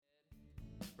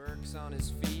back's on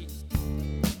his feet.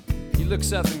 He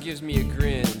looks up and gives me a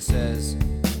grin and says,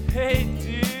 "Hey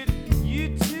dude,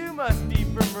 you too must be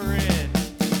from Marin."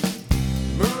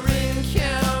 Marin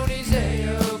County's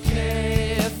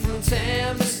A-OK, from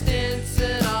Tam to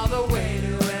Stinson all the way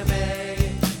to M.A.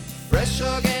 Fresh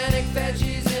organic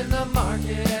veggies in the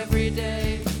market every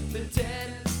day.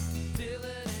 Lieutenants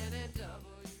Dylan and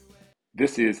NWA.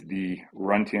 This is the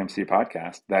Run TMC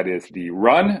podcast. That is the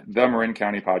Run the Marin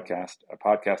County podcast, a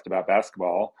podcast about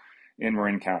basketball in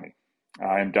Marin County.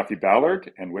 I am Duffy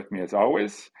Ballard, and with me as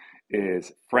always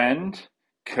is friend,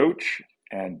 coach,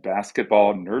 and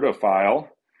basketball nerdophile,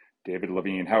 David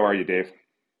Levine. How are you, Dave?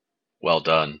 Well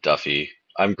done, Duffy.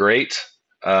 I'm great.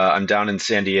 I'm down in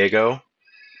San Diego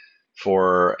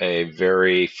for a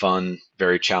very fun,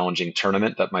 very challenging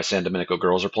tournament that my San Domenico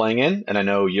girls are playing in. And I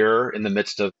know you're in the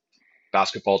midst of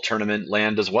basketball tournament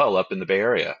land as well up in the Bay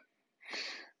Area.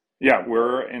 Yeah,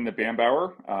 we're in the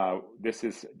Bambauer. This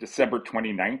is December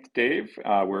 29th, Dave.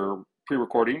 We're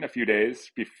pre-recording a few days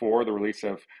before the release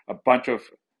of a bunch of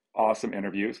awesome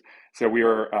interviews. So we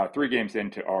are 3 games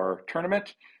into our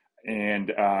tournament,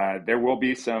 and there will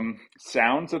be some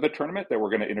sounds of the tournament that we're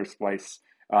going to intersplice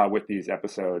with these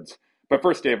episodes. But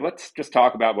first, Dave, let's just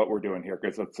talk about what we're doing here,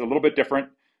 because it's a little bit different.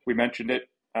 We mentioned it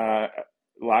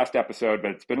last episode,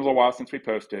 but it's been a little while since we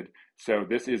posted. So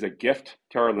this is a gift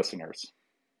to our listeners.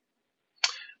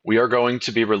 We are going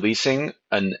to be releasing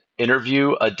an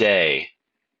interview a day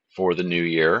for the new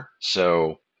year.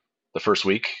 So the first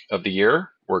week of the year,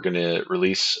 we're going to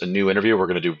release a new interview. We're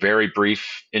going to do very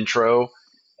brief intro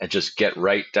and just get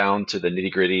right down to the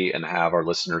nitty gritty and have our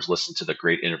listeners listen to the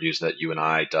great interviews that you and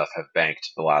I, Duff, have banked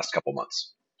the last couple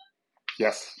months.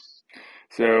 Yes.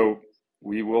 So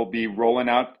we will be rolling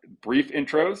out brief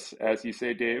intros, as you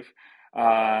say, Dave.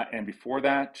 And before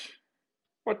that,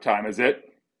 what time is it?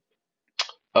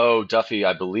 Oh, Duffy,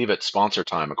 I believe it's sponsor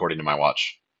time, according to my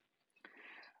watch.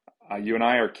 You and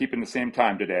I are keeping the same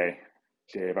time today,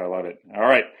 Dave. I love it. All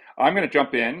right. I'm going to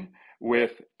jump in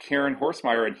with Karen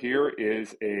Horsemeyer, and here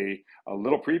is a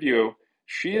little preview.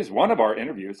 She is one of our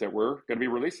interviews that we're going to be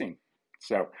releasing.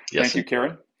 So Thank you,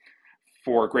 Karen,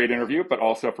 for a great interview, but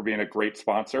also for being a great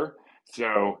sponsor.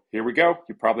 So here we go.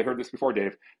 You probably heard this before,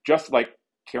 Dave. Just like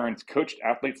Karen's coached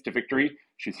athletes to victory,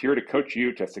 she's here to coach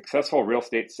you to a successful real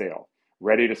estate sale.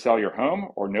 Ready to sell your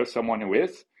home or know someone who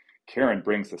is? Karen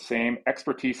brings the same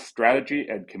expertise, strategy,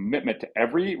 and commitment to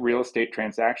every real estate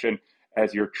transaction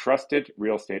as your trusted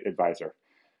real estate advisor.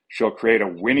 She'll create a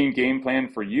winning game plan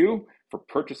for you for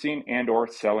purchasing and or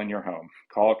selling your home.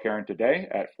 Call Karen today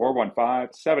at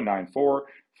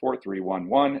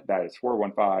 415-794-4311. That is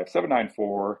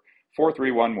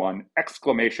 415-794-4311,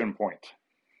 exclamation point.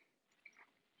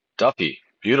 Duffy,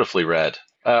 beautifully read.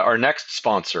 Our next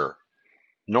sponsor,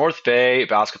 North Bay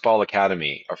Basketball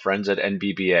Academy, our friends at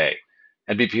NBBA.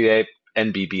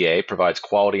 NBBA provides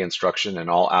quality instruction in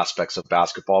all aspects of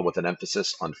basketball with an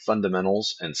emphasis on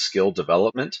fundamentals and skill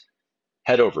development.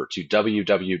 Head over to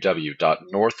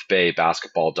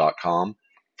www.northbaybasketball.com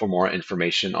for more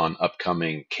information on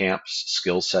upcoming camps,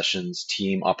 skill sessions,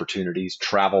 team opportunities,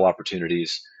 travel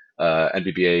opportunities.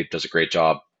 NBBA does a great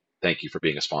job. Thank you for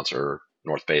being a sponsor,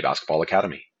 North Bay Basketball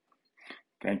Academy.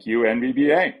 Thank you,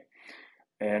 NBBA.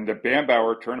 And the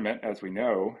Bambauer tournament, as we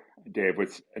know, Dave,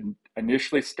 was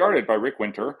initially started by Rick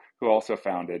Winter, who also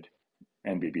founded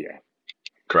NBBA.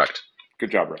 Correct. Good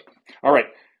job, Rick. All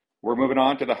right, we're moving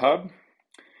on to the Hub.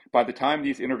 By the time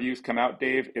these interviews come out,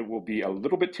 Dave, it will be a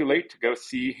little bit too late to go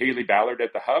see Haley Ballard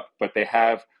at the Hub, but they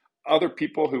have other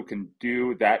people who can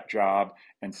do that job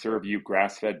and serve you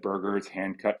grass-fed burgers,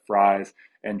 hand-cut fries,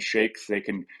 and shakes. They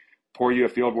can pour you a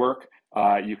field work.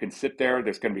 You can sit there.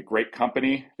 There's going to be great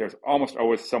company. There's almost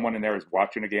always someone in there who's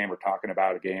watching a game or talking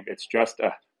about a game. It's just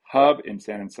a Hub in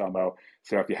San Anselmo.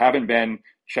 So if you haven't been,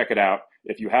 check it out.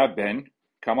 If you have been,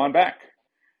 come on back.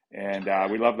 And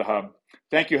we love the Hub.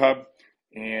 Thank you, Hub.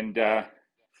 And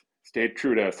stay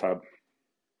true to us, Hub.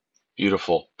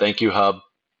 Beautiful. Thank you, Hub.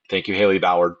 Thank you, Haley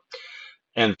Ballard.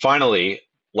 And finally,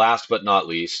 last but not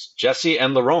least, Jesse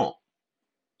and Laurent.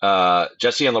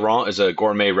 Jesse and Laurent is a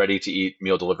gourmet, ready-to-eat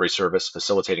meal delivery service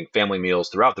facilitating family meals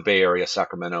throughout the Bay Area,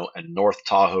 Sacramento, and North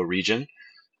Tahoe region.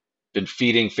 Been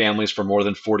feeding families for more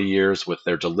than 40 years with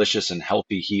their delicious and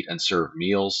healthy heat and serve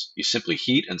meals. You simply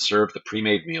heat and serve the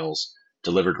pre-made meals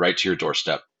delivered right to your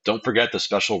doorstep. Don't forget the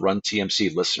special Run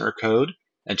TMC listener code.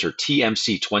 Enter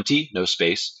TMC20, no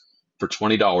space, for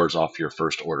 $20 off your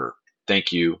first order.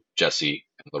 Thank you, Jesse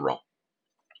and Laurent.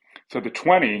 So the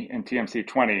 20 in TMC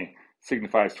 20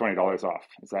 signifies $20 off.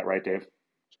 Is that right, Dave?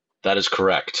 That is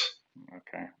correct.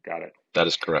 Okay, got it. That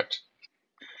is correct.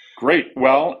 Great.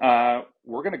 Well,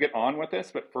 we're going to get on with this,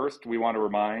 but first we want to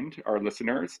remind our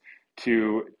listeners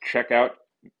to check out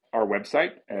our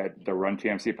website at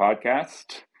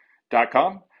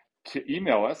theruntmcpodcast.com, to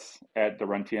email us at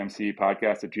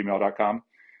theruntmcpodcast@gmail.com.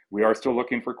 We are still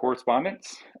looking for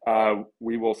correspondence.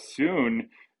 We will soon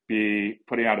be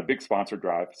putting out a big sponsor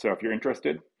drive. So if you're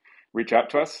interested, reach out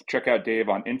to us. Check out Dave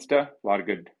on Insta. A lot of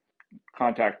good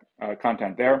content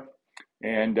there.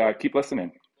 And keep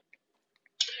listening.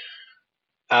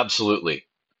 Absolutely.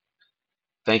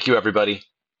 Thank you, everybody.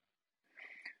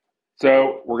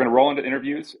 So we're going to roll into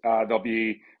interviews. There'll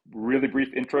be really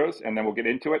brief intros, and then we'll get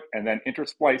into it. And then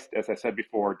interspliced, as I said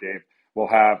before, Dave, we'll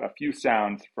have a few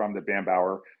sounds from the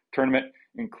Bambauer tournament,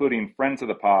 including friends of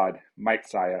the pod, Mike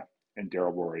Saya and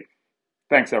Daryl Rory.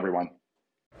 Thanks, everyone.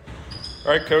 All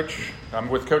right, Coach. I'm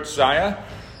with Coach Saya.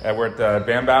 We're at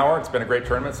Bambauer. It's been a great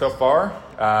tournament so far.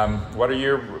 What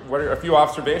are a few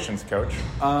observations, Coach?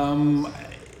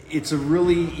 It's a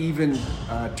really even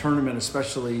tournament,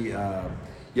 especially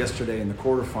yesterday in the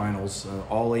quarterfinals.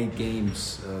 All 8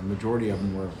 games, majority of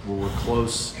them were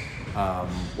close.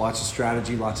 Lots of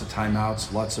strategy, lots of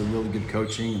timeouts, lots of really good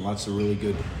coaching, and lots of really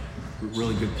good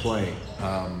play.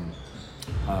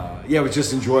 It was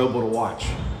just enjoyable to watch.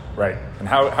 Right. And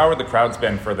how are the crowds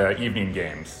been for the evening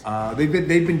games? They've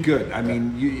been good. I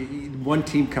mean, one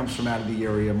team comes from out of the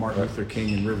area, Martin Luther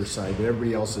King and Riverside, but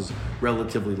everybody else is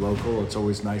relatively local. It's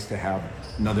always nice to have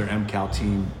another MCAL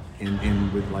team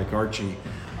in with like Archie.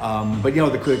 But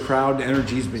the crowd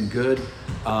energy's been good.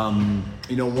 One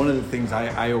of the things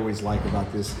I always like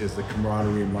about this is the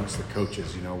camaraderie amongst the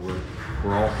coaches.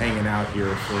 We're all hanging out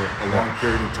here for a long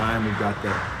period of time. We've got the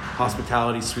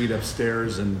hospitality suite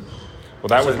upstairs, and well,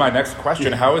 that was my next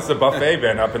question. How has the buffet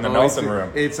been up in the Nelson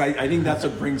room? I think that's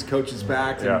what brings coaches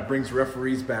back and brings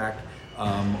referees back.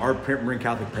 Our Marin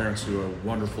Catholic parents do a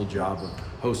wonderful job of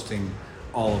hosting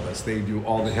all of us. They do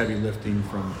all the heavy lifting,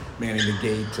 from manning the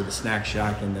gate to the snack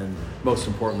shack, and then most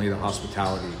importantly the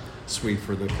hospitality suite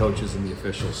for the coaches and the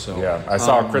officials. So I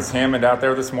saw Chris Hammond out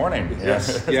there this morning.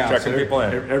 Yes, checking people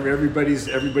in.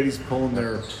 Everybody's pulling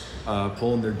their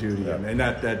duty, and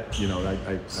that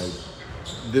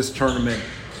this tournament,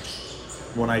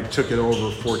 when I took it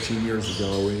over 14 years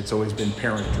ago, it's always been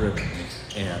parent driven,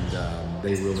 and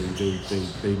they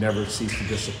never cease to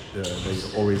they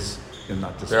always.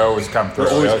 They always come through.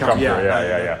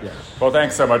 Yeah. Well,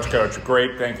 thanks so much, Coach.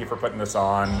 Great. Thank you for putting this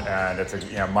on. And it's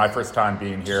my first time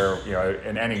being here,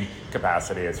 in any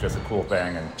capacity. It's just a cool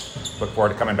thing, and look forward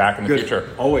to coming back in the future.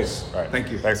 Always. All right.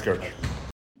 Thank you. Thanks, Coach.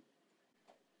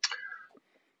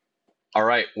 All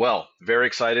right. Well, very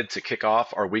excited to kick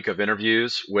off our week of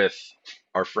interviews with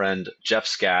our friend Jeff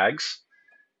Skaggs.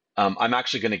 I'm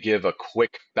actually going to give a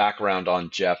quick background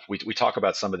on Jeff. We talk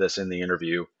about some of this in the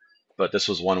interview, but this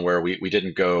was one where we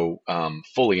didn't go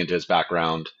fully into his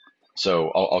background. So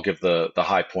I'll give the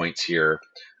high points here.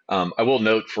 I will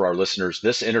note for our listeners,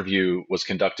 this interview was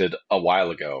conducted a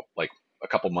while ago, like a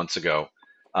couple months ago.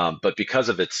 But because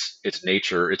of its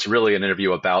nature, it's really an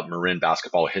interview about Marin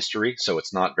basketball history. So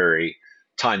it's not very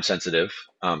time sensitive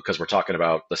because we're talking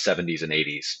about the 70s and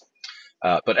 80s.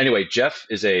 But anyway, Jeff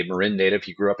is a Marin native.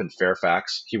 He grew up in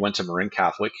Fairfax. He went to Marin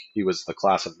Catholic. He was the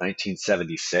class of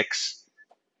 1976.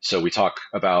 So we talk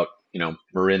about,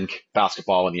 Marin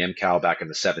basketball in the MCAL back in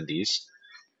the 70s.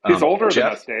 He's older than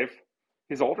us, Dave.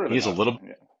 He's older than us. He's a little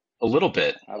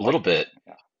bit.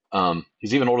 Yeah.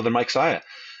 He's even older than Mike Saya.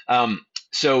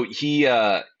 So he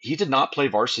did not play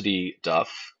varsity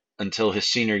Duff until his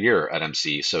senior year at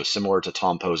MC. So similar to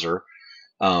Tom Poser.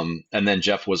 And then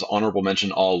Jeff was honorable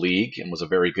mention all league and was a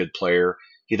very good player.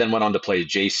 He then went on to play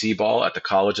JC ball at the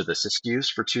College of the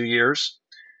Siskiyous for 2 years,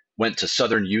 went to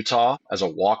Southern Utah as a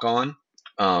walk-on,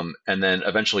 and then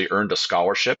eventually earned a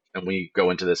scholarship. And we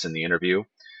go into this in the interview.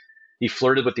 He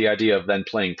flirted with the idea of then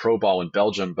playing pro ball in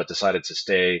Belgium, but decided to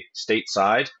stay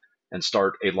stateside and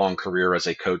start a long career as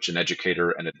a coach and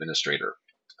educator and administrator.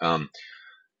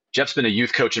 Jeff's been a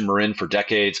youth coach in Marin for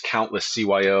decades, countless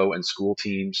CYO and school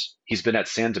teams. He's been at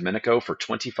San Domenico for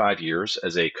 25 years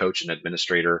as a coach and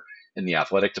administrator in the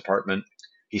athletic department.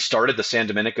 He started the San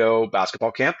Domenico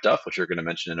basketball camp, Duff, which you're going to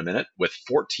mention in a minute, with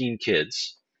 14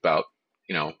 kids about,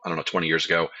 20 years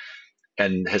ago,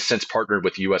 and has since partnered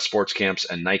with U.S. Sports Camps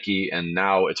and Nike, and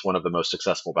now it's one of the most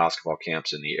successful basketball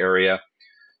camps in the area.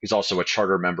 He's also a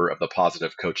charter member of the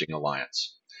Positive Coaching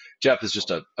Alliance. Jeff is just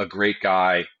a great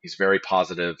guy. He's very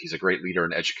positive. He's a great leader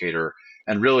and educator.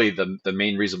 And really the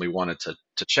main reason we wanted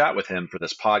to chat with him for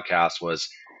this podcast was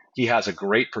he has a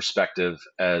great perspective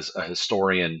as a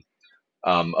historian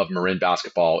of Marin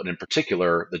basketball, and in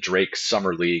particular, the Drake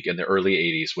Summer League in the early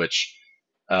 80s, which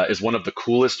is one of the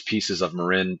coolest pieces of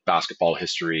Marin basketball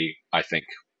history, I think,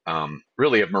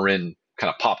 really of Marin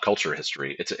kind of pop culture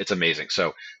history. It's amazing.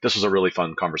 So this was a really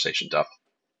fun conversation, Duff.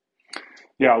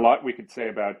 Yeah, a lot we could say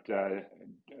about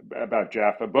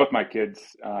Jeff. Both my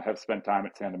kids have spent time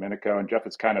at San Domenico, and Jeff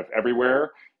is kind of everywhere.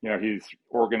 He's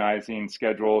organizing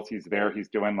schedules. He's there. He's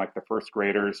doing like the first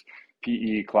graders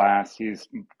PE class. He's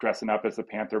dressing up as the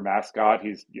Panther mascot.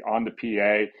 He's on the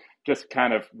PA. Just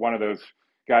kind of one of those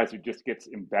guys who just gets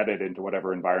embedded into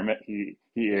whatever environment he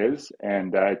is,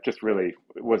 and it just really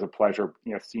was a pleasure,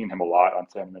 seeing him a lot on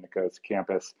San Domenico's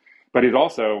campus. But he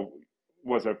also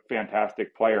was a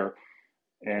fantastic player.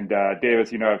 And Dave,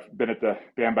 as you know, I've been at the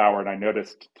Bambauer, and I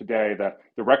noticed today that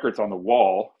the records on the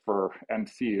wall for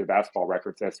MC, the basketball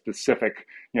records, as specific,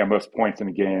 most points in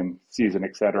a game, season,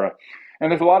 etc. And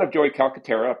there's a lot of Joey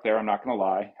Calcaterra up there, I'm not going to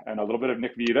lie, and a little bit of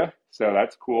Nick Vita, so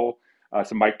that's cool.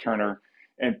 Some Mike Turner,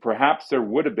 and perhaps there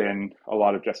would have been a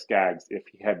lot of Jeff Skaggs if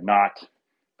he had not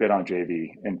been on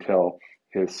JV until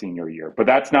his senior year. But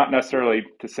that's not necessarily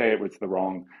to say it was the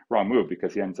wrong move,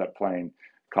 because he ends up playing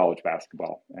college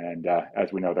basketball. And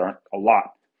as we know, there aren't a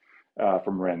lot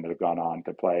from Marin that have gone on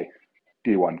to play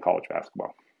D1 college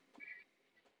basketball.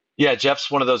 Yeah,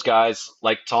 Jeff's one of those guys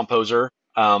like Tom Poser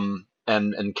and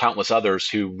countless others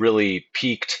who really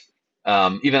peaked,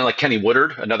 even like Kenny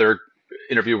Woodard, another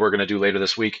interview we're going to do later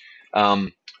this week,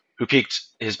 who peaked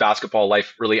his basketball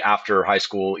life really after high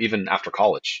school, even after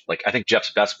college. Like, I think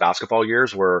Jeff's best basketball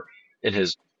years were in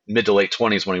his mid to late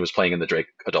 20s when he was playing in the Drake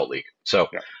Adult League. So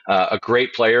a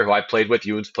great player who I played with.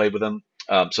 Ewan's played with him.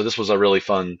 So this was a really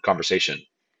fun conversation.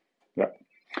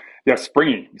 Yeah,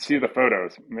 Springy. You see the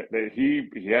photos. He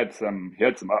had some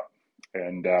up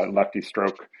and lefty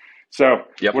stroke. So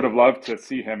would have loved to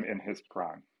see him in his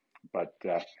prime. But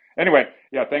anyway,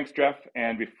 thanks, Jeff.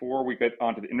 And before we get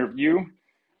on to the interview,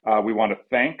 we want to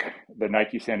thank the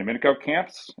Nike San Domenico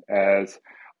camps as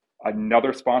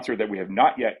another sponsor that we have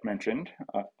not yet mentioned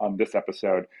on this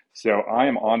episode. So I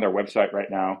am on their website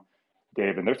right now,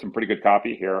 Dave, and there's some pretty good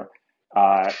copy here.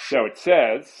 So it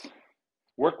says,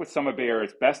 work with some of Bay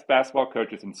Area's best basketball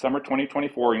coaches in summer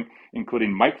 2024,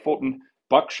 including Mike Fulton,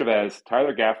 Buck Chavez,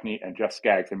 Tyler Gaffney, and Jeff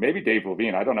Skaggs, and maybe Dave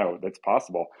Levine. I don't know. That's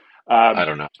possible. I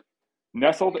don't know.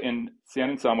 Nestled in San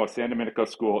Anselmo, San Domenico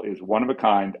School is one of a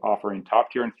kind, offering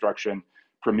top-tier instruction,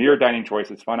 premier dining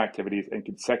choices, fun activities, and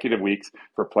consecutive weeks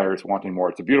for players wanting more.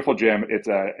 It's a beautiful gym. It's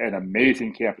an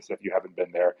amazing campus if you haven't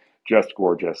been there. Just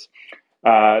gorgeous.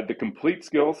 The Complete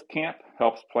Skills Camp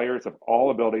helps players of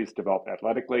all abilities develop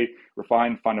athletically,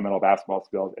 refine fundamental basketball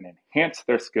skills, and enhance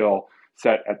their skill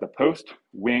set at the post,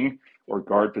 wing, or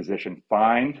guard position.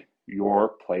 Find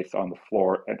your place on the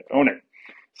floor and own it.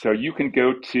 So you can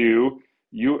go to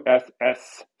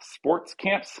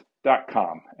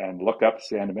usssportscamps.com and look up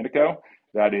San Domenico.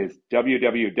 That is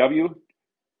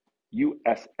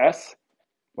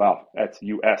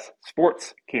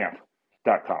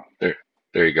www.usssportscamp.com.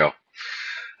 There you go.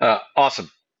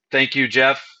 Awesome. Thank you,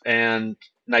 Jeff, and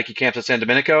Nike Camps at San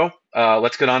Domenico.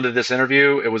 Let's get on to this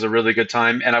interview. It was a really good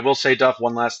time. And I will say, Duff,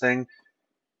 one last thing.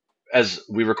 As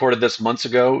we recorded this months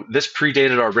ago, this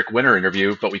predated our Rick Winter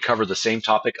interview, but we covered the same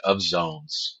topic of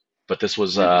zones. But this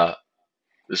was a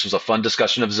fun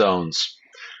discussion of zones.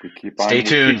 Stay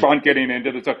tuned. Keep on getting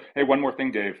into this. Hey, one more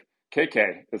thing, Dave.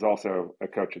 KK is also a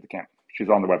coach at the camp. She's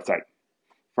on the website.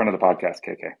 Front of the podcast,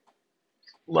 KK.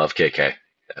 Love KK.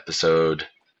 Episode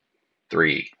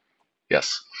 3.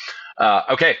 Yes.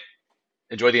 Okay.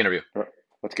 Enjoy the interview. All right,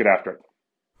 let's get after it.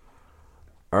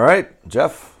 All right,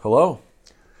 Jeff, hello.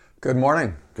 Good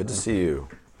morning. Good to see you.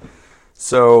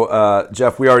 So,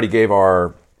 Jeff, we already gave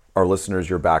our listeners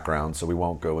your background, so we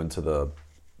won't go into the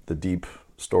deep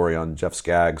story on Jeff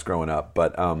Skaggs growing up.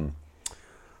 But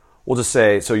we'll just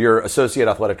say, so you're Associate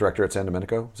Athletic Director at San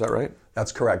Domenico, is that right?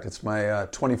 That's correct. It's my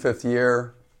 25th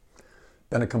year.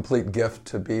 Been a complete gift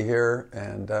to be here,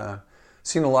 and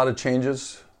seen a lot of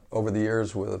changes over the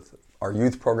years with our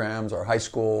youth programs, our high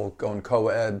school, going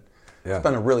co-ed. Yeah. It's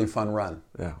been a really fun run.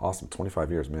 Yeah, awesome.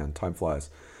 25 years, man. Time flies.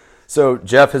 So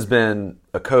Jeff has been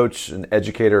a coach and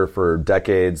educator for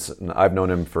decades, and I've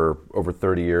known him for over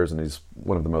 30 years, and he's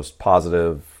one of the most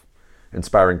positive,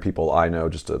 inspiring people I know,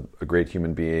 just a great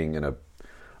human being and a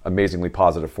amazingly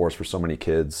positive force for so many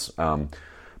kids.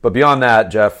 But beyond that,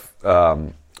 Jeff,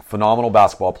 phenomenal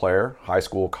basketball player, high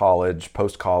school, college,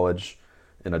 post-college,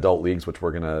 in adult leagues, which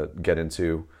we're going to get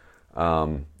into.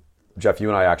 Jeff, you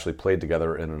and I actually played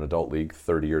together in an adult league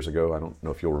 30 years ago. I don't know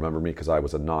if you'll remember me because I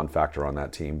was a non-factor on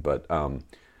that team, but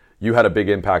you had a big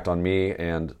impact on me.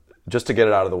 And just to get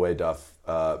it out of the way, Duff,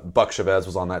 Buck Chavez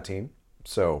was on that team.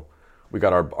 So we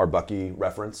got our Bucky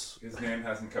reference. His name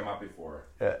hasn't come up before.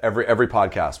 Every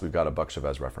podcast, we've got a Buck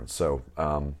Chavez reference. So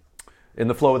in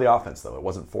the flow of the offense, though, it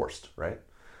wasn't forced, right?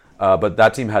 But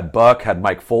that team had Buck, had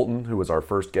Mike Fulton, who was our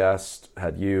first guest,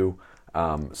 had you.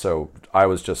 So I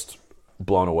was just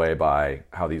blown away by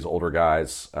how these older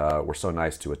guys were so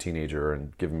nice to a teenager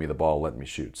and giving me the ball, letting me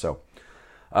shoot. So,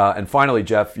 and finally,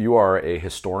 Jeff, you are a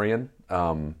historian.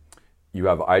 You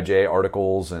have IJ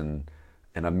articles and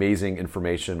amazing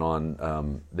information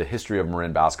on the history of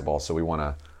Marin basketball. So we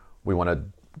want to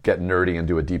get nerdy and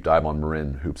do a deep dive on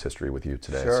Marin hoops history with you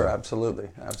today. Sure, so, absolutely.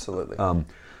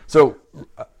 So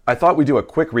I thought we'd do a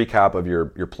quick recap of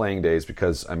your playing days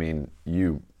because, I mean,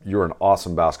 you're an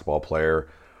awesome basketball player.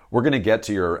 We're going to get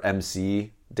to your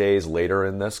MC days later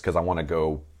in this because I want to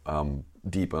go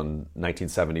deep on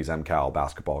 1970s MCAL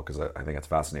basketball because I think it's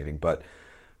fascinating. But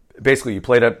basically, you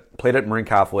played at Marin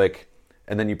Catholic,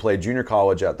 and then you played junior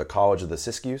college at the College of the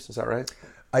Skaggs. Is that right?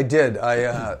 I did.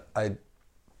 I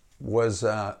was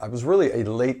really a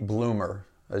late bloomer,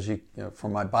 as you know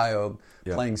from my bio,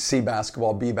 playing C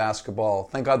basketball, B basketball.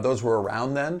 Thank God those were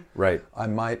around then. Right. I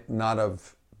might not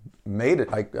have made it.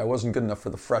 I wasn't good enough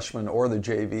for the freshman or the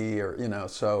JV, or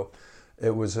so it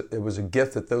was a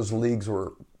gift that those leagues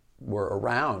were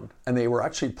around, and they were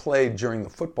actually played during the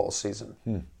football season.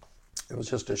 It was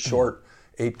just a short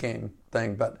 8-game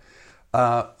thing, but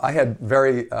I had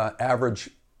very average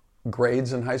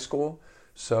grades in high school,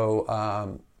 so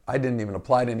I didn't even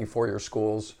apply to any 4-year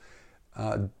schools.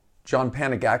 John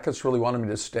Panagakis really wanted me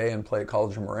to stay and play at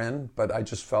College of Marin, but I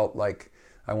just felt like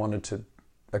I wanted to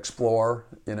explore,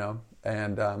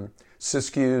 and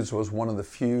Siskiyous was one of the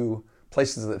few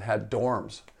places that had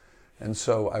dorms. And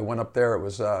so I went up there. It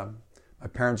was, my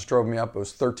parents drove me up. It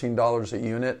was $13 a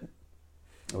unit.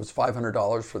 It was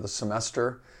 $500 for the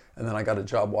semester. And then I got a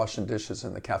job washing dishes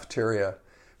in the cafeteria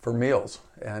for meals.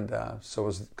 And so it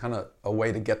was kind of a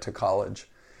way to get to college.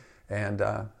 And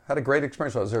had a great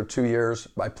experience. I was there 2 years.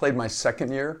 I played my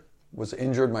second year, was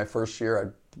injured my first year.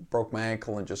 I broke my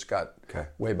ankle and just got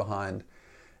way behind.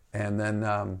 And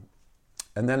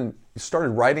then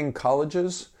started writing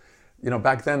colleges.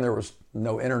 Back then there was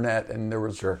no internet, and there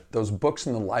was those books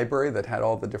in the library that had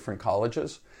all the different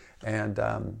colleges. And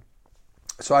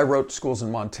so I wrote schools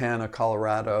in Montana,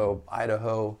 Colorado,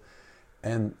 Idaho,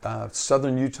 and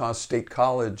Southern Utah State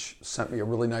College sent me a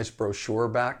really nice brochure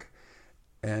back.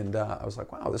 And I was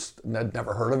like, wow, I'd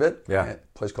never heard of it. Yeah. A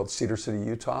place called Cedar City,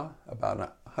 Utah, about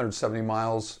 170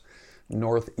 miles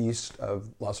northeast of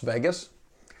Las Vegas.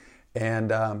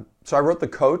 And so I wrote the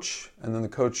coach, and then the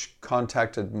coach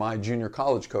contacted my junior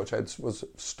college coach. I was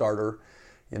a starter,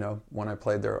 when I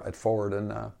played there at forward,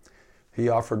 and he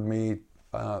offered me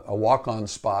a walk-on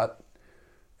spot,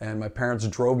 and my parents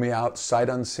drove me out sight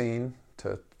unseen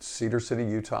to Cedar City,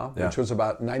 Utah, which was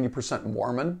about 90%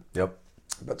 Mormon. Yep.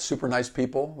 But super nice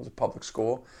people. It was a public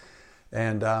school.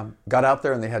 And got out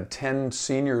there, and they had 10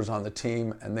 seniors on the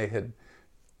team, and they had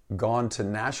gone to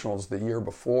nationals the year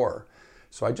before.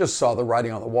 So I just saw the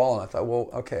writing on the wall, and I thought, well,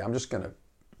 okay, I'm just going to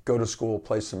go to school,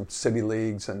 play some city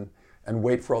leagues, and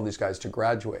wait for all these guys to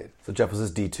graduate. So Jeff, was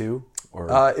this D2?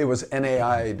 Or it was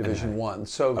NAI Division I,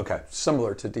 so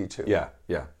similar to D2.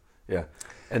 Yeah.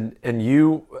 And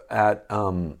you at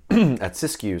at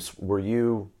Siskiyous, were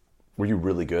you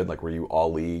really good? Like, were you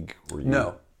all league?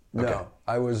 No.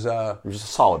 I was. You were just a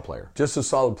solid player. Just a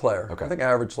solid player. Okay. I think I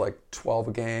averaged like 12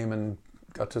 a game and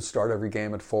got to start every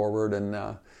game at forward.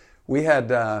 And we had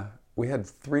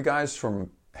 3 guys from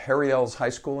Harry L's High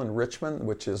School in Richmond,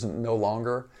 which is no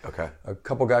longer. Okay. A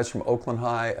couple guys from Oakland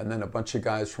High, and then a bunch of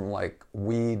guys from like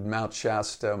Weed, Mount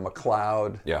Shasta,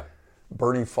 McLeod,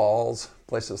 Bernie Falls,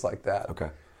 places like that. Okay.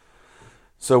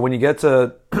 So when you get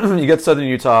to Southern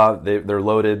Utah, they're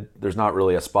loaded. There's not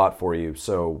really a spot for you.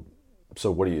 So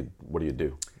what do you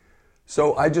do?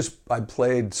 So I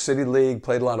played City League,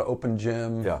 played a lot of open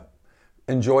gym. Yeah.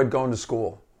 Enjoyed going to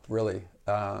school, really.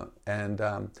 And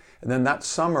then that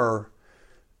summer,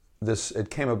 it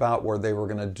came about where they were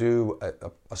going to do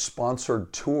a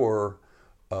sponsored tour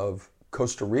of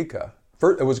Costa Rica.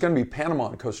 It was going to be Panama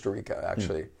and Costa Rica,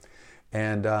 actually.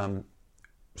 And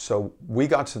so we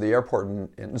got to the airport,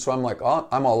 and so I'm like, oh,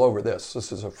 I'm all over this.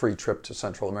 This is a free trip to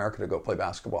Central America to go play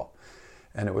basketball.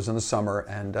 And it was in the summer,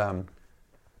 and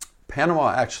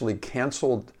Panama actually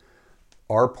canceled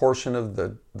our portion of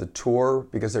the tour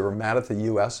because they were mad at the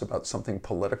U.S. about something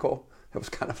political. It was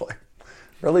kind of like,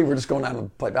 really? We're just going out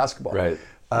and play basketball. Right.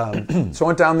 So I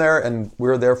went down there, and we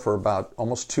were there for about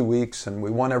almost 2 weeks, and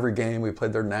we won every game. We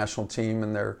played their national team,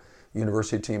 and their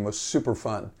university team was super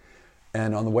fun.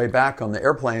 And on the way back on the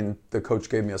airplane, the coach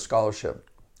gave me a scholarship,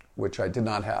 which I did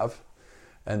not have.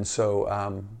 And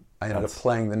so I ended up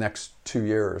playing the next 2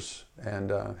 years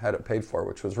and had it paid for,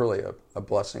 which was really a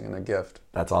blessing and a gift.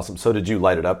 That's awesome. So did you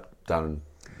light it up down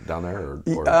there?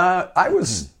 Or? I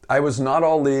was not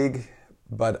all league,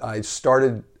 but I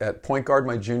started at point guard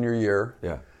my junior year.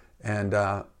 Yeah. And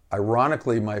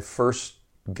ironically, my first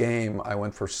game, I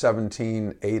went for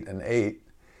 17, 8, and 8.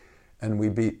 And we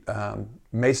beat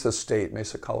Mesa State,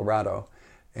 Mesa, Colorado.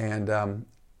 And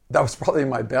that was probably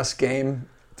my best game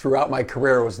throughout my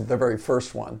career, was the very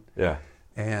first one. Yeah.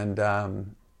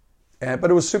 But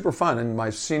it was super fun. In my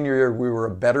senior year, we were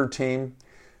a better team.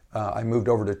 I moved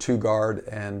over to 2 guard,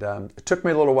 and it took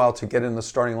me a little while to get in the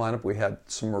starting lineup. We had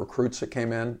some recruits that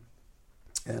came in,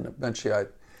 and eventually I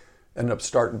ended up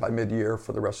starting by mid-year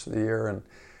for the rest of the year. And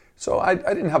so I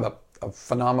didn't have a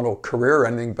phenomenal career or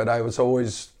anything, but I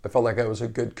felt like I was a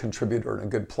good contributor and a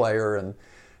good player,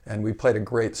 and we played a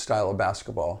great style of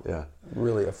basketball. Yeah.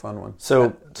 Really a fun one. So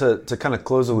to kind of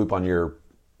close the loop on your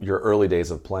early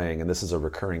days of playing, and this is a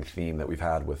recurring theme that we've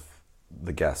had with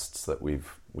the guests that we've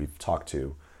talked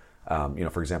to,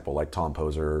 for example, like Tom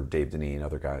Poser, Dave Deneen,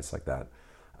 other guys like that.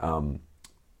 Tom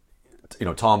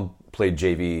played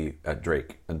JV at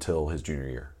Drake until his junior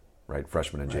year, right?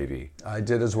 Freshman and JV. I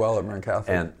did as well at Marin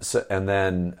Catholic. And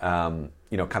then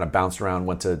kind of bounced around,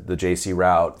 went to the JC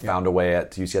route, found a way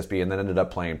at UCSB, and then ended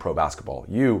up playing pro basketball.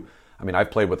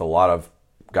 I've played with a lot of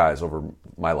guys over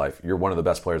my life. You're one of the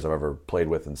best players I've ever played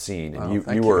with and seen. And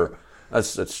you were.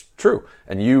 That's true.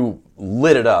 And you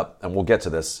lit it up, and we'll get to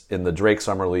this, in the Drake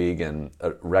Summer League and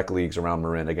rec leagues around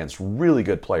Marin against really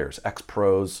good players,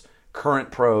 ex-pros,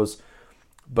 current pros.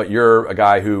 But you're a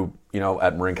guy who,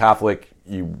 at Marin Catholic,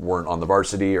 you weren't on the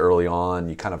varsity early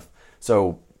on.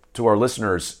 So to our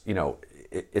listeners,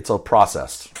 it's a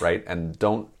process, right? And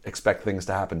don't expect things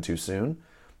to happen too soon.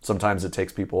 Sometimes it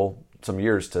takes people some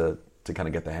years to kind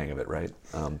of get the hang of it, right?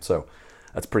 So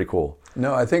that's pretty cool.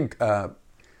 No, I think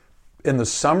in the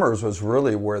summers was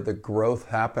really where the growth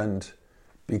happened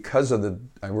because of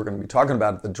we're going to be talking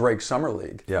about it, the Drake Summer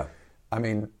League. Yeah. I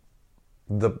mean,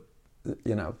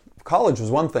 college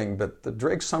was one thing, but the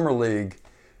Drake Summer League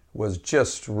was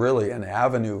just really an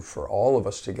avenue for all of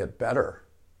us to get better.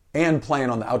 And playing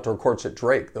on the outdoor courts at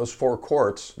Drake, those 4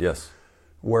 courts. Yes.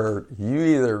 Where you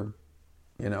either,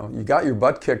 you got your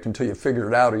butt kicked until you figured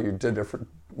it out, or you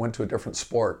went to a different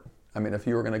sport. I mean, if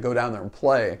you were going to go down there and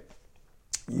play,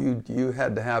 you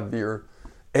had to have your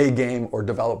A game or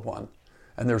develop one.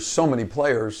 And there's so many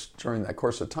players during that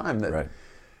course of time that, right.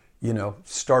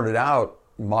 Started out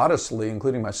modestly,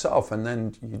 including myself, and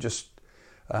then you just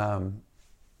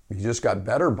got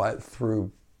better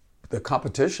through the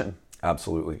competition.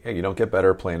 Absolutely. Yeah, you don't get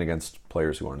better playing against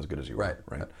players who aren't as good as you are.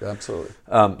 Right. Absolutely.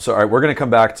 So, all right, we're going to come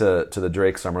back to the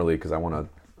Drake Summer League because I want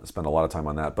to spend a lot of time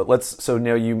on that. But so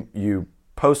now you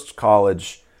post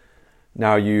college.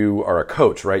 Now you are a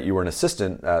coach, right? You were an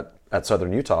assistant at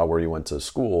Southern Utah where you went to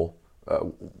school.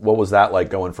 What was that like,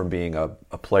 going from being a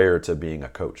player to being a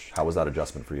coach? How was that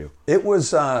adjustment for you? It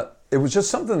was just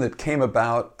something that came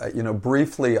about.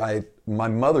 Briefly. My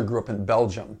mother grew up in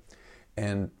Belgium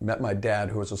and met my dad,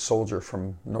 who was a soldier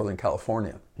from Northern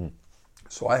California.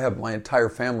 So I have my entire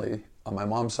family on my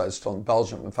mom's side still in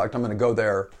Belgium. In fact, I'm going to go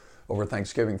there over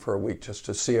Thanksgiving for a week just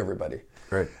to see everybody.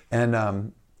 Great.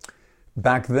 And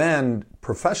back then,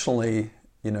 professionally,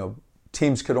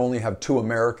 teams could only have 2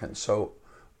 Americans. So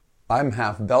I'm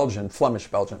half Belgian, Flemish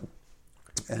Belgian.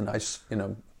 And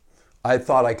I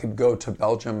thought I could go to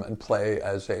Belgium and play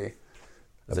as a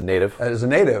native? As a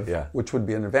native, yeah. Which would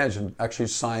be an advantage. And actually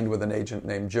signed with an agent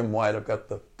named Jim White. I've got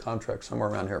the contract somewhere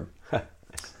around here.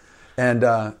 And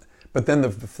but then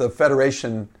the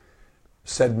federation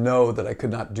said no, that I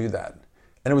could not do that.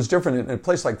 And it was different. In a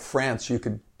place like France, you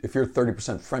could, if you're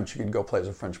 30% French, you could go play as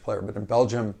a French player. But in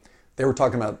Belgium, they were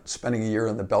talking about spending a year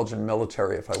in the Belgian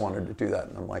military if I wanted to do that.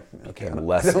 And I'm like, okay,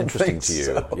 less interesting to you.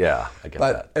 So. Yeah, I get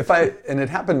that. But and it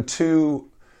happened two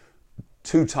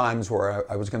times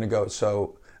where I was going to go.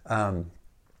 So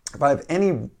if I have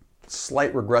any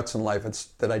slight regrets in life, it's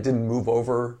that I didn't move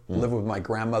over, live with my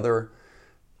grandmother,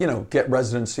 get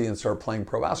residency and start playing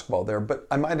pro basketball there. But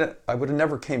I would have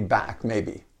never came back,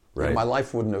 maybe. Right. My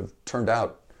life wouldn't have turned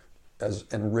out as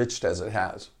enriched as it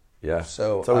has. Yeah.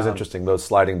 So it's always interesting, those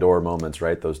sliding door moments,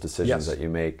 right? Those decisions that you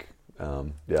make.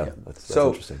 That's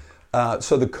interesting.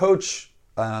 So the coach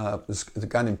is a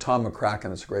guy named Tom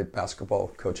McCracken. It's a great basketball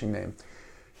coaching name.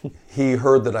 He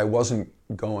heard that I wasn't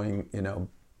going,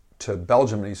 to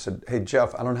Belgium, and he said, "Hey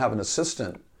Jeff, I don't have an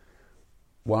assistant.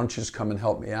 Why don't you just come and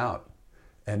help me out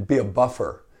and be a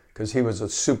buffer?" Because he was a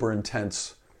super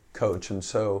intense coach, and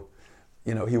so,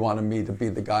 he wanted me to be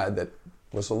the guy that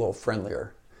was a little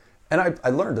friendlier. And I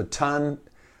learned a ton.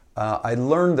 I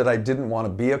learned that I didn't want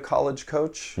to be a college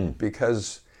coach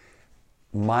because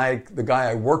the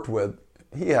guy I worked with,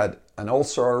 he had an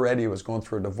ulcer already, he was going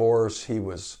through a divorce, he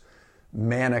was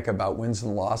manic about wins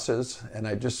and losses, and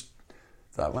I just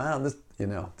thought, wow,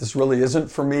 this really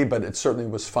isn't for me, but it certainly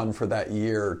was fun for that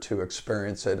year to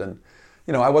experience it. And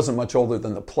I wasn't much older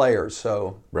than the players,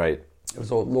 so Right. it was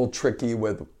a little tricky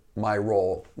with my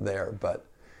role there. But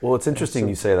Well, it's interesting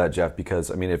you say that, Jeff,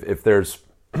 because I mean, if there's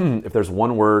if there's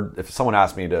one word, if someone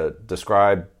asked me to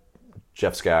describe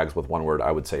Jeff Skaggs with one word,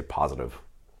 I would say positive.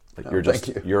 Like thank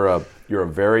you. You're a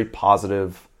very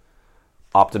positive,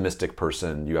 optimistic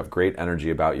person. You have great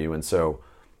energy about you, and so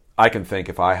I can think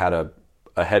if I had a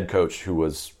head coach who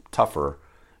was tougher,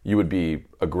 you would be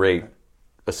a great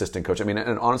assistant coach. I mean,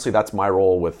 and honestly, that's my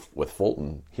role with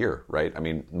Fulton here, right? I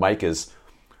mean, Mike's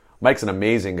an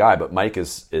amazing guy, but Mike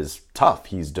is tough.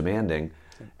 He's demanding,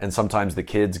 and sometimes the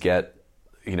kids get,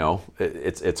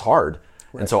 it's hard.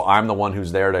 Right. And so I'm the one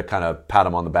who's there to kind of pat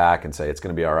him on the back and say it's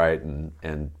going to be all right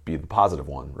and be the positive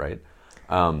one, right?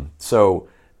 So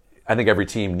I think every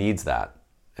team needs that,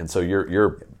 and so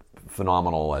you're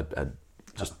phenomenal at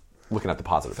just looking at the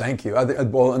positive. Thank you.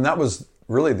 And that was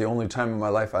really the only time in my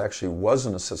life I actually was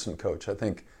an assistant coach. I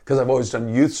think because I've always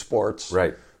done youth sports,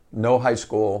 right? No high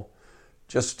school.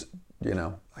 Just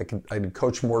I could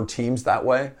coach more teams that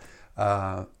way.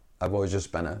 I've always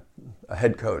just been a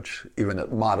head coach, even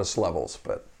at modest levels.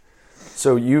 But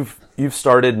so you've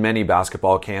started many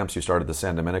basketball camps. You started the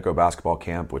San Domenico basketball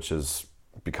camp, which has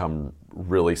become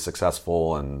really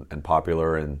successful and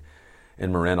popular in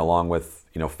Marin, along with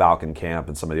Falcon Camp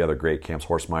and some of the other great camps,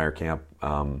 Horsemeyer Camp.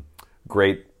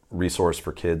 Great resource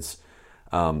for kids.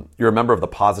 You're a member of the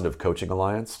Positive Coaching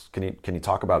Alliance. Can you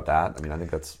talk about that? I mean,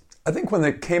 I think when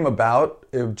it came about,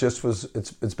 it just was.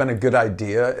 It's been a good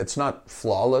idea. It's not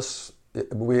flawless.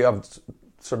 We have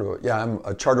I'm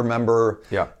a charter member.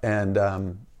 Yeah. And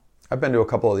I've been to a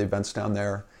couple of the events down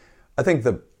there. I think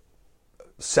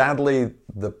sadly,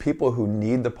 the people who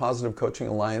need the Positive Coaching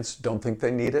Alliance don't think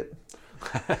they need it,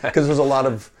 because there's a lot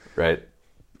of right.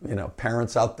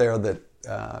 Parents out there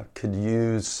that could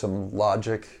use some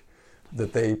logic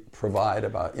that they provide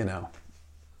about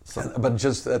but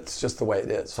that's just the way it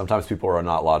is. Sometimes people are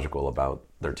not logical about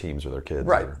their teams or their kids.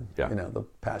 Right. The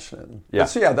passionate. Yeah.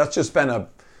 So that's just been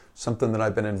something that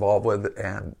I've been involved with,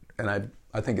 and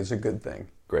I think it's a good thing.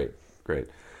 Great.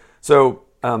 So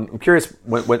I'm curious,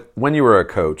 when you were a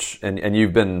coach, and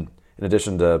you've been, in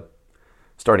addition to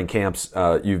starting camps,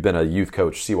 you've been a youth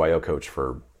coach, CYO coach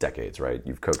for decades, right?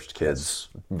 You've coached kids,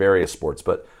 various sports.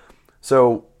 But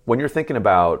so when you're thinking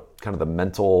about kind of the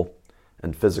mental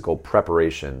and physical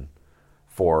preparation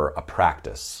for a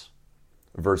practice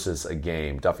versus a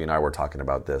game, Duffy and I were talking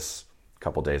about this a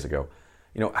couple days ago.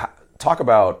 Talk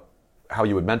about how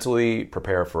you would mentally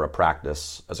prepare for a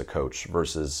practice as a coach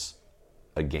versus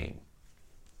a game.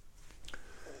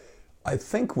 I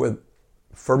think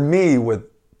for me with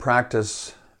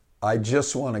practice, I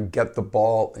just want to get the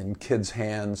ball in kids'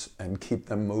 hands and keep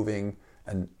them moving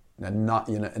and not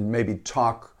and maybe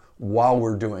talk while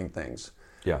we're doing things.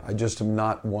 Yeah. I just am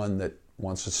not one that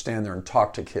wants to stand there and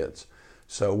talk to kids.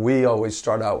 So we always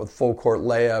start out with full court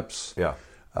layups. Yeah.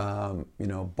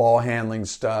 Ball handling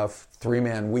stuff.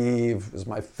 3-man weave is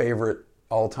my favorite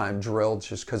all-time drill,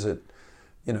 just because it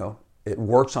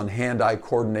works on hand-eye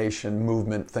coordination,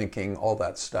 movement, thinking, all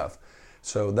that stuff.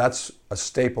 So that's a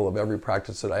staple of every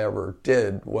practice that I ever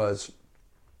did was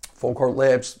full court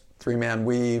layups, 3-man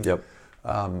weave. Yep.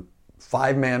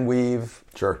 5-man weave,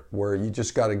 sure, where you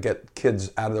just got to get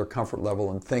kids out of their comfort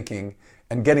level and thinking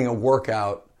and getting a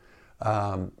workout.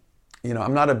 I'm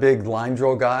not a big line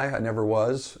drill guy. I never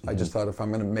was. I just thought if I'm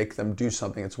going to make them do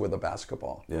something, it's with a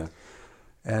basketball. Yeah.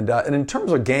 And in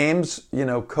terms of games,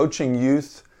 coaching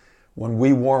youth, when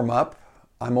we warm up,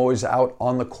 I'm always out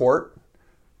on the court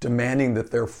demanding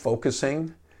that they're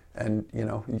focusing. And,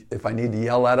 if I need to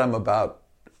yell at them about,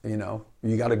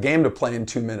 you got a game to play in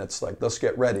 2 minutes, like, let's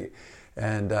get ready.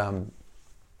 And, and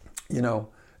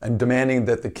demanding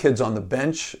that the kids on the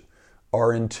bench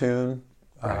are in tune.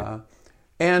 Right.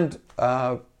 And,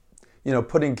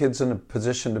 putting kids in a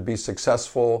position to be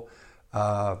successful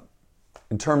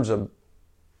in terms of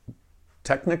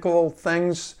technical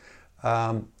things.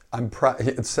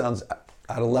 It sounds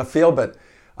out of left field, but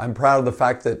I'm proud of the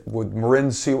fact that with Marin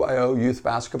CYO youth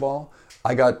basketball,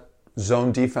 I got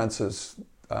zone defenses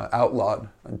outlawed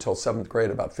until 7th grade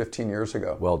about 15 years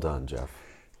ago. Well done, Jeff.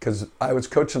 Because I was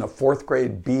coaching a 4th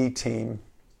grade B team,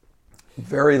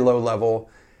 very low level,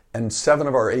 and 7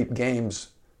 of our 8 games,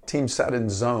 teams sat in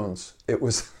zones. It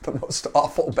was the most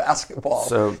awful basketball.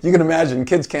 So- you can imagine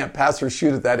kids can't pass or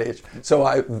shoot at that age. So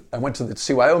I went to the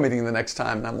CYO meeting the next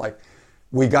time, and I'm like,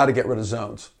 we got to get rid of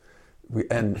zones.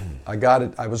 And I got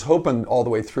it. I was hoping all the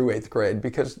way through 8th grade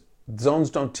because zones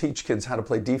don't teach kids how to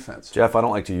play defense. Jeff, I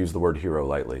don't like to use the word hero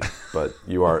lightly, but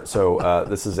you are. So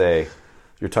this is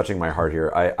you're touching my heart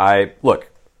here. I look,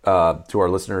 to our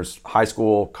listeners, high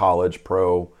school, college,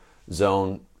 pro,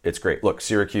 zone, it's great. Look,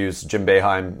 Syracuse, Jim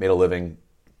Boeheim made a living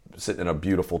sitting in a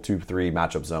beautiful 2-3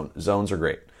 matchup zone. Zones are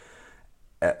great.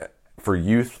 For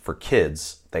youth, for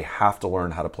kids, they have to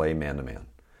learn how to play man-to-man.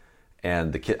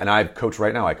 And I coach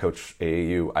right now. I coach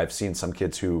AAU. I've seen some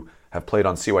kids who have played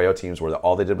on CYO teams where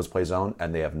all they did was play zone,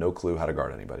 and they have no clue how to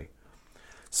guard anybody.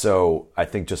 So I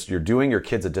think just you're doing your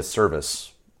kids a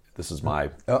disservice. This is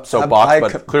my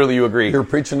soapbox, but clearly you agree. You're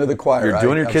preaching to the choir. You're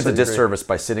doing your kids a absolutely disservice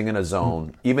by sitting in a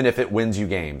zone, even if it wins you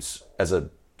games. As a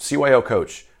CYO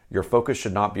coach, your focus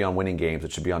should not be on winning games.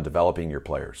 It should be on developing your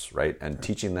players, right? And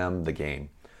teaching them the game.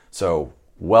 So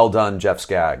well done, Jeff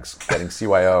Skaggs, getting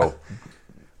CYO.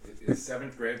 Is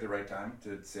 7th grade the right time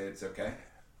to say it's okay?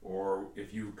 Or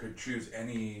if you could choose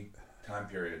any time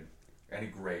period, any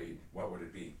grade, what would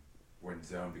it be when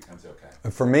zone becomes okay?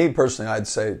 For me personally, I'd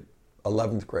say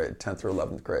 11th grade, 10th or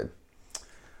 11th grade.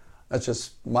 That's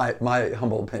just my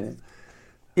humble opinion.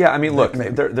 Yeah, I mean, look,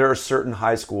 Maybe. there are certain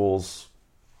high schools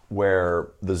where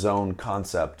the zone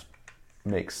concept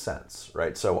makes sense,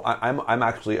 right? So I'm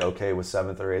actually okay with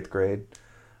 7th or 8th grade,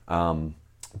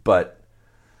 but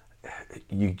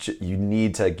you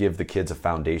need to give the kids a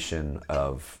foundation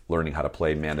of learning how to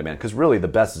play man-to-man, because really the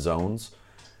best zones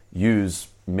use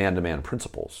man-to-man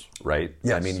principles, right?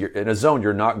 Yes. I mean, you're in a zone,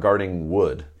 you're not guarding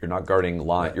wood, you're not guarding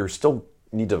line, Right. you still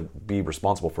need to be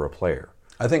responsible for a player.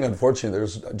 I think, unfortunately,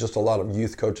 there's just a lot of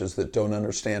youth coaches that don't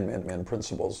understand man-to-man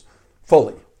principles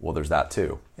fully. Well, there's that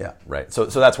too. Yeah. Right. So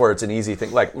that's where it's an easy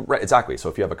thing. Like, right, exactly. So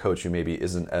if you have a coach who maybe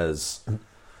isn't as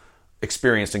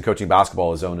experienced in coaching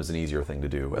basketball, a zone is an easier thing to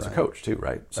do as a coach too,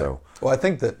 right? So, Well, I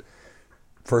think that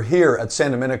for here at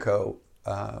San Domenico,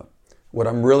 what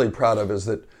I'm really proud of is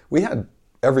that we had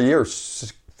every year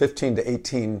 15 to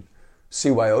 18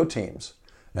 CYO teams,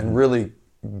 and really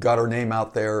got our name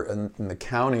out there in the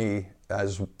county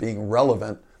as being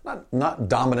relevant, not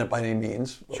dominant by any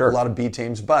means. Sure. A lot of B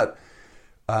teams, but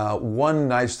one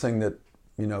nice thing that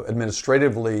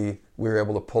administratively we were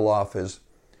able to pull off is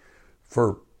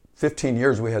for 15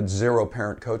 years we had 0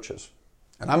 parent coaches.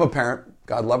 And I'm a parent,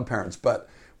 God love parents, but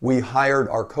we hired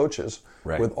our coaches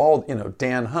with all,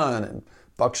 Dan Hunt and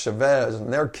Buck Chavez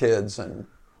and their kids and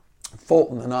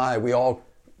Fulton and I, we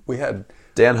had...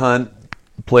 Dan Hunt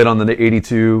played on the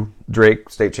 82 Drake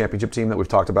State Championship team that we've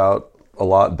talked about a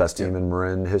lot, best team in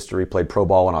Marin history, played pro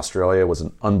ball in Australia, was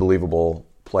an unbelievable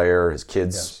player. His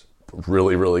kids,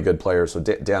 really, really good players. So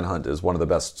Dan Hunt is one of the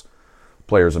best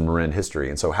players in Marin history.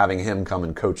 And so having him come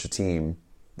and coach a team,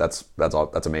 that's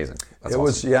amazing. That's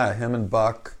awesome. Him and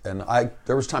Buck, and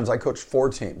there was times I coached 4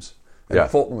 teams. And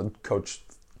Fulton would coach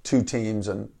 2 teams,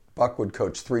 and Buck would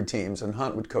coach 3 teams, and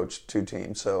Hunt would coach 2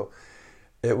 teams. So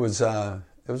it was a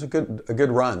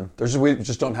good run. We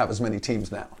just don't have as many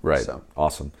teams now. Right. So.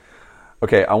 Awesome.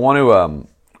 Okay, I want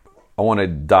to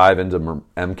dive into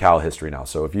MCAL history now.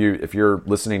 So if you're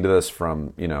listening to this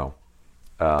from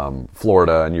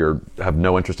Florida and you have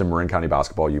no interest in Marin County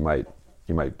basketball, you might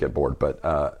get bored. But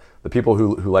the people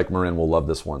who like Marin will love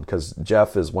this one, because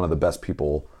Jeff is one of the best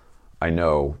people I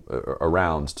know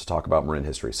around to talk about Marin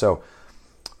history. So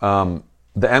the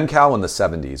MCAL in the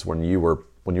 70s, when you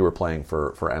were playing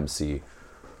for MC,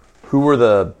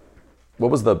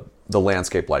 what was the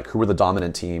landscape like? Who were the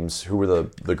dominant teams? Who were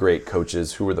the great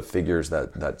coaches? Who were the figures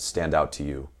that stand out to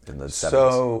you in the 70s?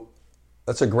 So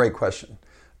that's a great question.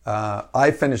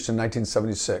 I finished in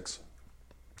 1976,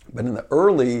 but in the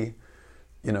early,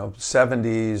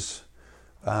 70s,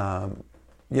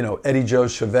 Eddie Joe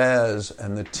Chavez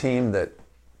and the team that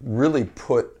really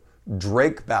put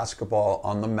Drake basketball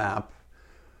on the map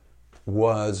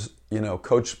was,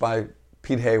 coached by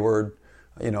Pete Hayward,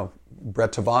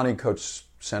 Brett Tavani coached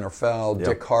Centerfeld,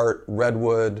 Dick Hart,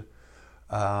 Redwood,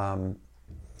 Tam,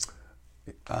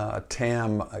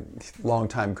 a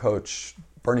longtime coach,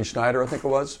 Bernie Schneider, I think it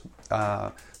was.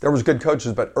 There was good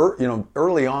coaches, but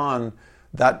early on,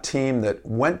 that team that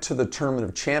went to the Tournament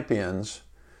of Champions,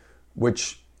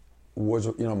 which was,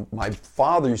 my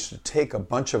father used to take a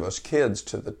bunch of us kids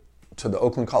to the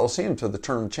Oakland Coliseum to the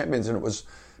Tournament of Champions, and it was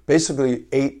basically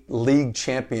 8 league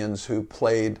champions who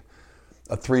played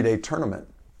a 3-day tournament.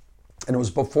 And it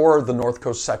was before the North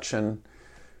Coast section,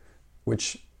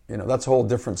 which, that's a whole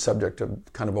different subject of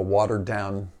kind of a watered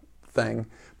down thing.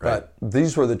 But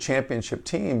these were the championship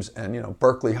teams, and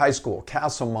Berkeley High School,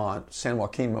 Castlemont, San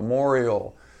Joaquin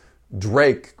Memorial,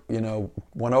 Drake,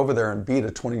 went over there and beat a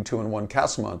 22-1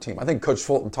 Castlemont team. I think Coach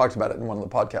Fulton talked about it in one of the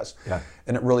podcasts. Yeah.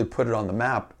 And it really put it on the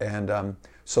map. And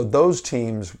so those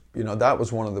teams, that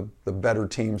was one of the better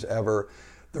teams ever.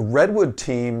 The Redwood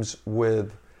teams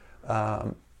with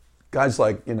guys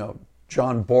like,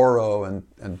 John Borrow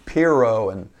and Pirro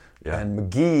and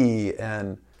McGee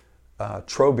and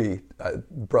Troby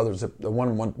brothers, the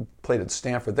one played at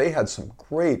Stanford. They had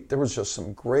there was just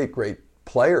some great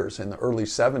players in the early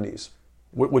 70s.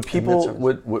 Would people,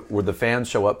 would the fans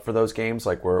show up for those games?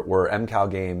 Like were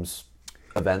MCAL games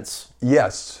events?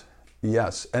 Yes.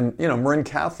 And, Marin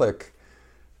Catholic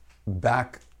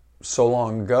back so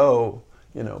long ago,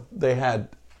 they had,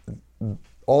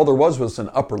 all there was an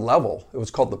upper level. It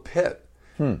was called the pit.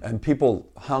 And people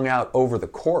hung out over the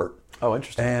court. Oh,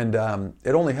 interesting. And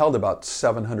it only held about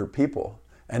 700 people.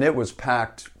 And it was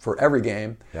packed for every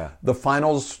game. Yeah. The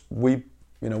finals, we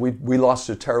lost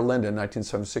to Terra Linda in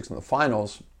 1976 in the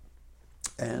finals.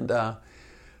 And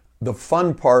the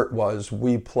fun part was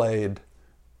we played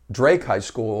Drake High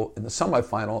School in the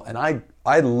semifinal. And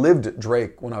I lived at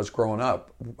Drake when I was growing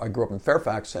up. I grew up in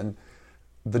Fairfax. And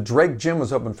the Drake gym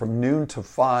was open from noon to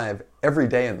 5 every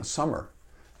day in the summer.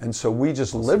 And so we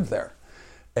just lived there.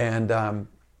 And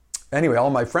anyway, all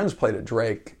my friends played at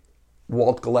Drake.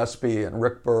 Walt Gillespie and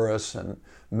Rick Burris and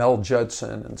Mel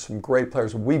Judson and some great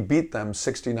players. We beat them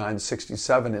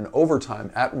 69-67 in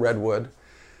overtime at Redwood.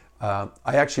 I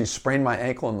actually sprained my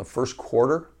ankle in the first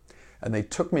quarter, and they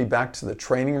took me back to the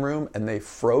training room and they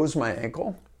froze my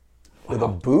ankle with a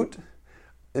boot.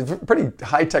 It's pretty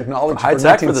high technology high for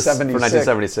tech 1976. For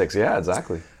 1976, yeah,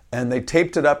 exactly. And they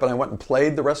taped it up, and I went and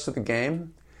played the rest of the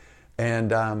game.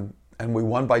 And we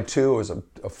won by 2. It was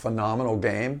a phenomenal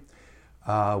game.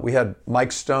 We had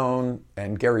Mike Stone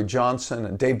and Gary Johnson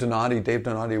and Dave Donati. Dave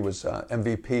Donati was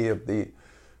MVP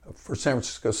for San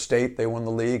Francisco State. They won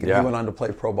the league, and he went on to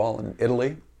play pro ball in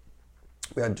Italy.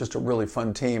 We had just a really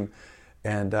fun team.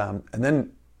 And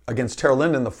then against Terra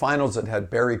Linda in the finals, it had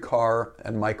Barry Carr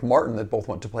and Mike Martin that both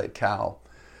went to play at Cal.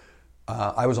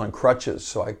 I was on crutches,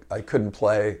 so I couldn't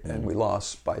play, and we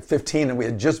lost by 15, and we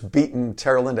had just beaten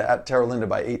Terra Linda at Terra Linda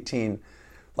by 18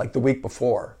 like the week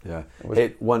before. Yeah.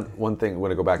 Hey, one thing I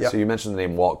want to go back. Yep. So you mentioned the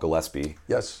name Walt Gillespie.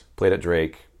 Yes. Played at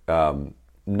Drake,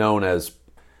 known as,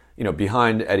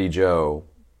 behind Eddie Joe,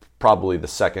 probably the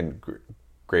second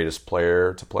greatest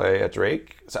player to play at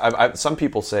Drake. So some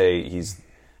people say he's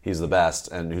the best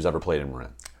and who's ever played in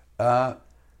Marin.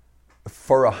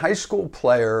 For a high school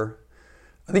player,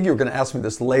 I think you were going to ask me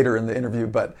this later in the interview,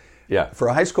 but for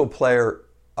a high school player,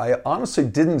 I honestly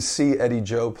didn't see Eddie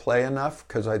Joe play enough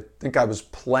because I think I was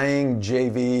playing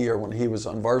JV or when he was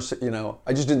on varsity,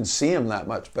 I just didn't see him that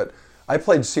much. But I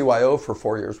played CYO for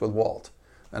 4 years with Walt,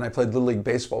 and I played Little League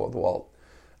Baseball with Walt.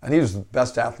 And he was the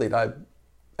best athlete I've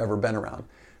ever been around.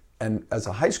 And as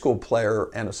a high school player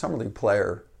and a summer league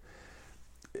player,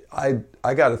 I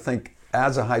got to think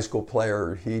as a high school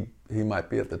player, he might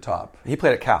be at the top. He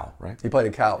played at Cal, right? He played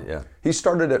at Cal. Yeah. He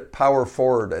started at power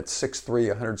forward at 6'3",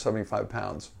 175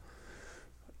 pounds.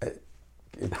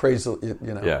 Crazy,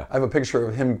 Yeah. I have a picture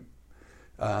of him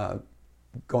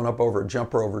going up over a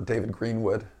jumper over David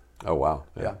Greenwood. Oh, wow.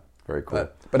 Yeah. Very cool.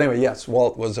 But anyway, yes,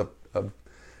 Walt was a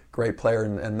great player,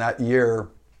 and that year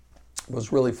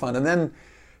was really fun. And then,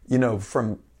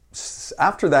 from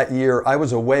after that year, I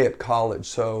was away at college,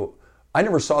 so I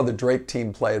never saw the Drake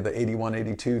team play, the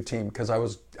 81-82 team, because I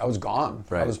was gone.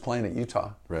 Right. I was playing at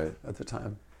Utah at the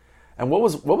time. And what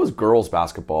was girls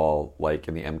basketball like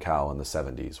in the MCAL in the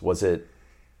 70s? Was it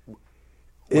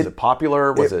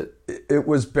popular? It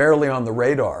was barely on the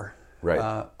radar.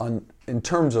 Right. In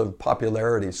terms of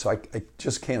popularity, so I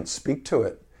just can't speak to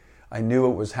it. I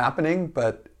knew it was happening,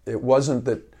 but it wasn't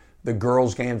that the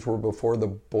girls' games were before the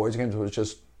boys' games. It was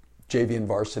just JV and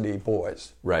varsity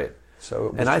boys. Right.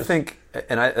 So,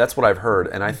 that's what I've heard,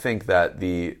 and I think that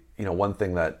one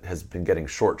thing that has been getting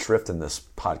short shrift in this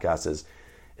podcast is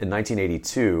in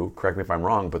 1982. Correct me if I'm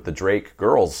wrong, but the Drake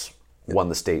girls won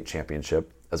the state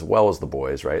championship as well as the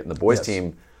boys, right? And the boys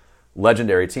team,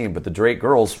 legendary team, but the Drake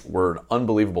girls were an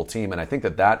unbelievable team, and I think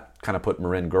that kind of put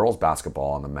Marin girls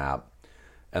basketball on the map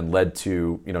and led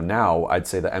to now I'd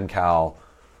say the MCAL,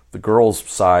 the girls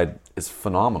side is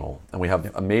phenomenal, and we have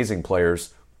amazing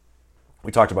players.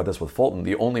 We talked about this with Fulton.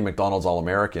 The only McDonald's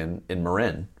All-American in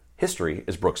Marin history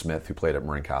is Brooke Smith, who played at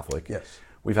Marin Catholic. Yes.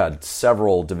 We've had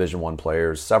several Division I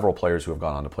players, several players who have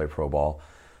gone on to play pro ball.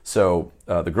 So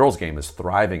the girls' game is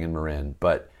thriving in Marin,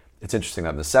 but it's interesting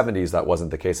that in the 70s that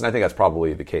wasn't the case, and I think that's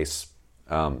probably the case.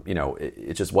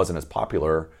 It just wasn't as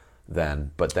popular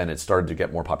then, but then it started to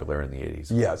get more popular in the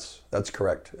 80s. Yes, that's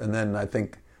correct. And then I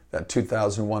think that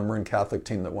 2001 Marin Catholic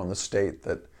team that won the state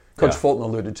that Coach Fulton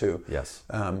alluded to. Yes.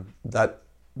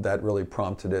 That really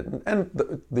prompted it, and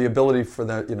the ability for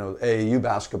the AAU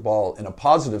basketball in a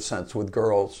positive sense with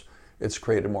girls, it's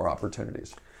created more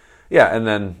opportunities. Yeah, and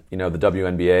then the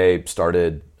WNBA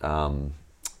started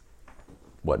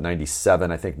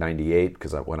 97, I think 98,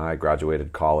 because when I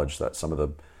graduated college, that some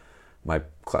of my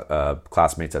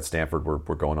classmates at Stanford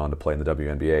were going on to play in the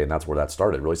WNBA, and that's where that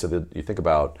started. Really, so you think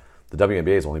about the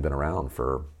WNBA has only been around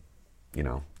for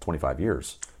 25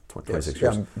 years. 26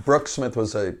 years. Yeah, Brooke Smith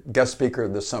was a guest speaker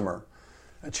this summer,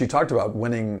 and she talked about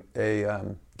winning a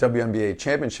WNBA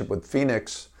championship with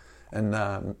Phoenix, and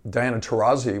Diana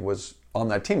Taurasi was on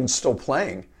that team and still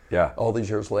playing. Yeah. All these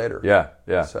years later. Yeah.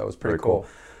 So it was pretty Very cool.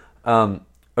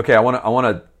 Okay, I want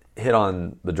to hit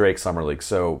on the Drake Summer League.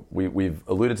 So we've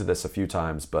alluded to this a few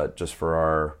times, but just for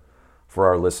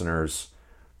our listeners,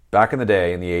 back in the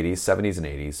day in the 80s, 70s, and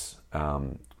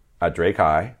 80s, at Drake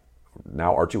High,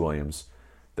 now Archie Williams,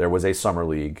 there was a summer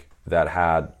league that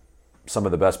had some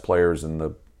of the best players in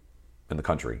the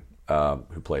country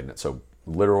who played in it. So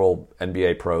literal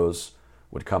NBA pros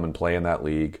would come and play in that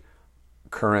league.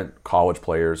 Current college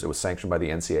players. It was sanctioned by the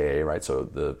NCAA, right? So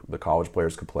the college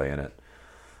players could play in it.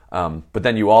 But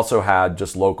then you also had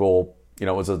just local.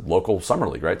 It was a local summer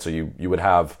league, right? So you would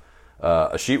have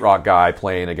a sheetrock guy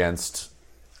playing against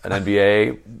an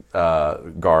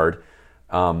NBA guard.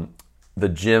 The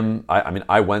gym,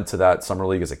 I went to that summer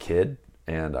league as a kid,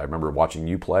 and I remember watching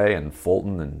you play, and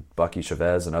Fulton and Bucky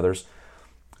Chavez and others.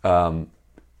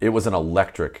 It was an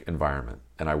electric environment,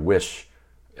 and I wish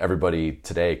everybody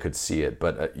today could see it.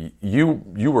 But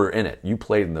you were in it. You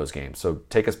played in those games. So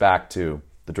take us back to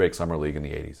the Drake Summer League in the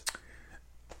 80s.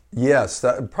 Yes,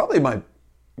 that probably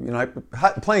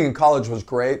playing in college was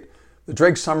great. The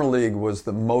Drake Summer League was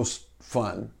the most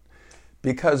fun,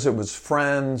 because it was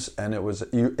friends, and it was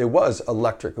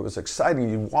electric. It was exciting.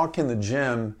 You'd walk in the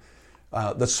gym,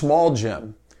 the small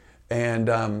gym, and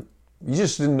you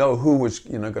just didn't know who was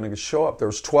going to show up. There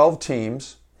was 12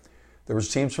 teams. There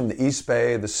was teams from the East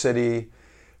Bay, the city,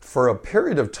 for a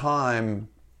period of time.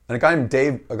 And a guy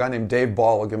named Dave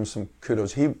Ball, I'll give him some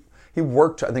kudos. He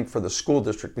worked, I think, for the school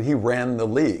district, but he ran the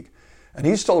league, and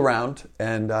he's still around.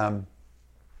 And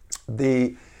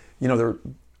the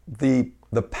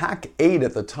Pac-8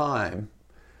 at the time,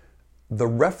 the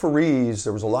referees,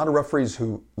 there was a lot of referees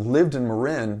who lived in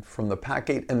Marin from the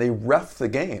Pac-8, and they reffed the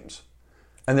games.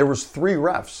 And there was 3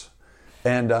 refs.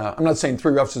 And I'm not saying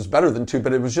 3 refs is better than 2,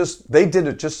 but it was just, they did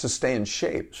it just to stay in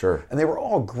shape. Sure. And they were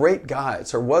all great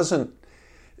guys. There wasn't,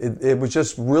 it was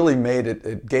just really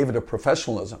it gave it a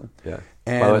professionalism. Yeah.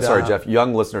 And, by the way, sorry, Jeff,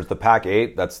 young listeners, the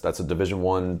Pac-8, that's a Division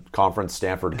I conference,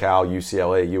 Stanford, Cal,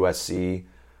 UCLA, USC.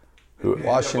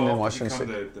 Washington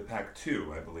State. The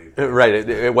Pac-2, I believe. Right.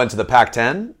 It went to the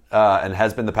Pac-10 and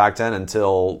has been the Pac-10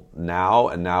 until now,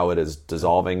 and now it is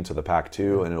dissolving to the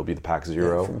Pac-2, and it'll be the Pac-0.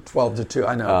 Yeah, from 12 to 2,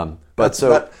 I know. That's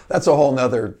a whole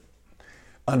nother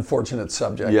unfortunate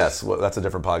subject. Yes, well, that's a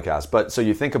different podcast. But so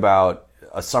you think about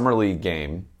a summer league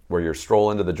game where you're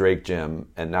strolling into the Drake gym,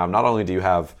 and now not only do you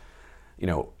have,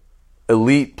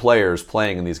 elite players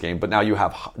playing in these games, but now you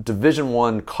have Division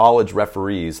I college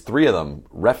referees, 3 of them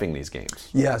reffing these games.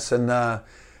 Yes, and of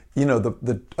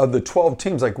the 12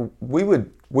 teams, like we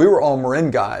were all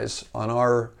Marin guys on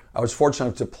our. I was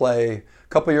fortunate to play a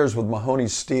couple years with Mahoney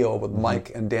Steel, with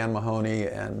Mike and Dan Mahoney,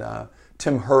 and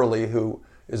Tim Hurley, who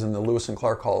is in the Lewis and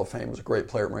Clark Hall of Fame, was a great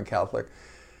player at Marin Catholic.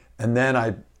 And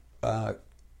then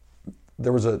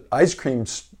there was an ice cream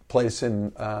place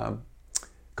in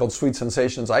called Sweet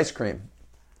Sensations Ice Cream,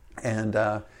 and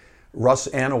Russ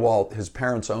Anawalt, his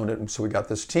parents owned it, and so we got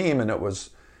this team, and it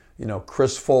was,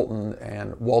 Chris Fulton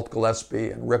and Walt Gillespie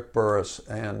and Rick Burris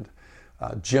and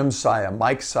Jim Saya,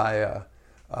 Mike Saya,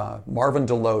 Marvin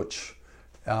DeLoach,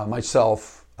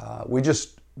 myself.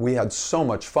 We had so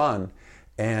much fun,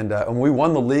 and we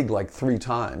won the league like 3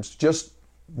 times. Just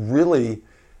really.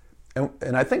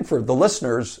 And I think for the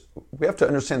listeners, we have to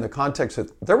understand the context that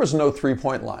there was no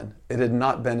 3-point line. It had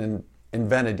not been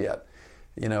invented yet.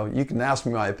 You can ask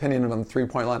me my opinion on the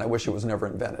 3-point line. I wish it was never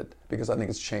invented, because I think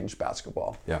it's changed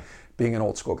basketball, being an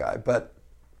old school guy. But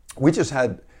we just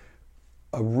had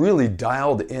a really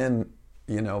dialed in,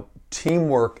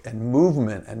 teamwork and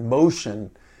movement and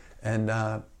motion. And,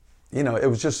 it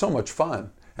was just so much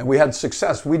fun. And we had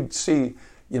success. We'd see,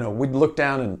 we'd look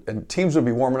down and teams would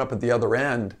be warming up at the other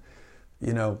end,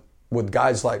 with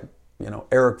guys like,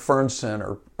 Eric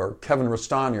Fernson or Kevin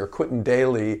Rastani or Quentin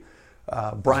Daly,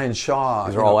 Brian Shaw.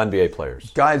 These are all NBA players.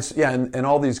 Guys, and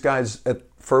all these guys,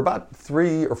 for about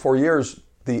 3 or 4 years,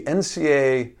 the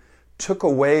NCAA took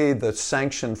away the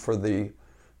sanction for the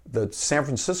San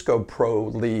Francisco Pro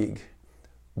League,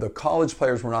 the college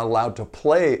players were not allowed to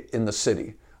play in the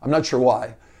city. I'm not sure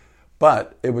why,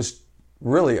 but it was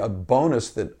really a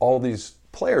bonus that all these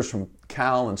players from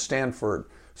Cal and Stanford,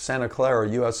 Santa Clara,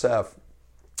 USF,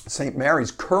 St.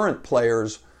 Mary's, current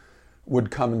players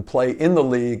would come and play in the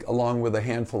league along with a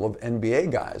handful of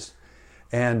NBA guys.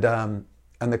 And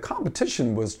the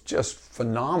competition was just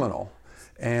phenomenal.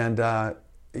 And,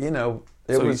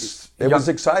 it was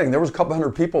exciting. There was a couple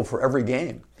hundred people for every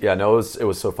game. Yeah, no, it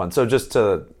was so fun. So just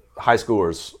to high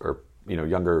schoolers or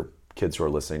younger kids who are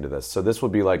listening to this, so this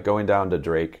would be like going down to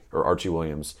Drake or Archie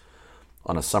Williams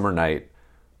on a summer night.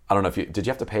 I don't know did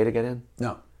you have to pay to get in?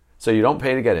 No. So you don't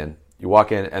pay to get in. You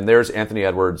walk in, and there's Anthony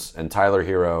Edwards and Tyler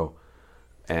Hero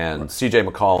and CJ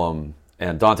McCollum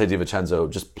and Dante DiVincenzo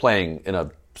just playing in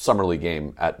a summer league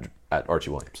game at Archie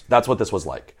Williams. That's what this was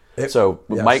like. Yes.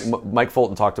 Mike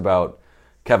Fulton talked about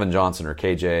Kevin Johnson or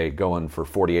KJ going for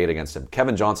 48 against him.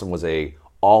 Kevin Johnson was a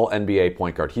all-NBA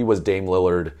point guard. He was Dame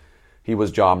Lillard. He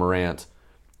was Ja Morant.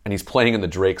 And he's playing in the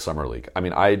Drake Summer League. I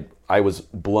mean, I was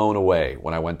blown away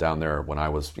when I went down there when I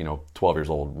was 12 years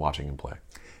old watching him play.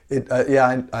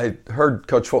 I heard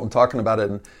Coach Fulton talking about it.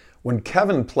 And when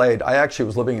Kevin played, I actually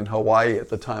was living in Hawaii at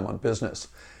the time on business.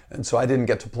 And so I didn't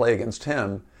get to play against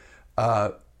him.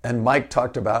 And Mike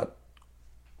talked about,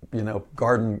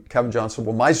 guarding Kevin Johnson.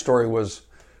 Well, my story was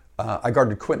I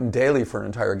guarded Quentin Daly for an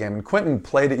entire game. And Quentin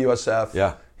played at USF.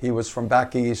 Yeah. He was from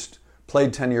back east,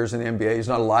 played 10 years in the NBA. He's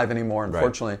not alive anymore,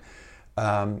 unfortunately.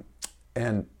 Right.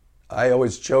 And I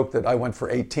always joke that I went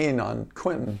for 18 on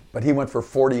Quentin, but he went for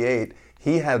 48.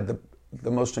 He had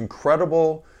the most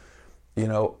incredible,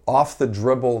 off the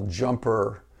dribble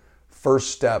jumper, first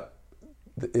step.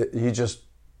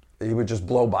 He would just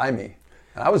blow by me.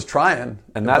 And I was trying.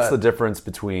 And that's the difference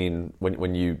between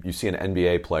when you see an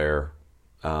NBA player,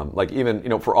 like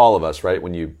even, for all of us, right?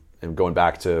 When you, and going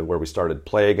back to where we started,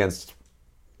 play against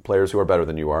players who are better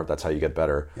than you are. That's how you get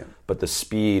better. Yeah. But the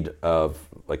speed of,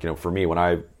 for me, when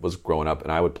I was growing up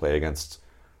and I would play against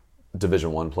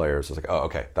Division I players, it's like, oh,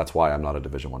 okay, that's why I'm not a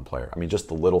Division I player. I mean, just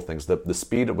the little things, the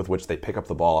speed with which they pick up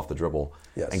the ball off the dribble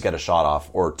and get a shot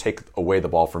off, or take away the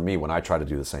ball from me when I try to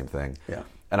do the same thing. Yeah.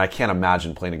 And I can't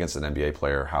imagine playing against an NBA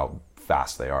player how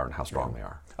fast they are and how strong they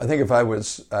are. I think if I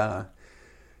was, I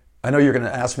know you're going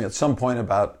to ask me at some point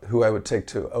about who I would take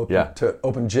to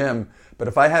open gym, but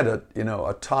if I had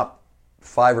a top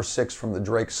 5 or 6 from the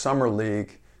Drake Summer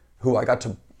League, who I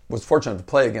was fortunate to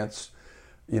play against,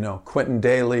 Quentin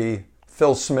Daly,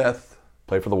 Phil Smith.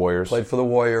 Played for the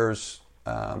Warriors.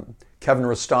 Kevin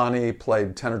Rastani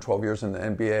played 10 or 12 years in the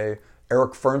NBA.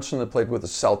 Eric Fernson that played with the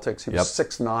Celtics. He was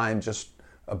 6'9", just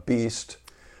a beast.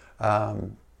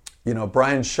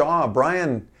 Brian Shaw.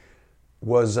 Brian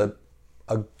was a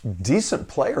decent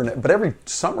player, but every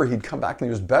summer he'd come back and he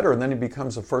was better, and then he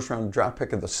becomes a first-round draft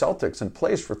pick of the Celtics and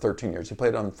plays for 13 years. He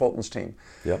played on Fulton's team.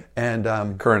 Yep. And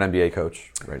current NBA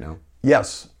coach right now.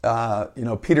 Yes.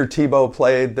 Peter Tebow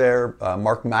played there.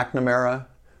 Mark McNamara.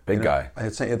 Big guy. I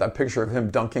had sent you that picture of him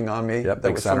dunking on me. Yep,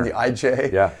 that was center. from the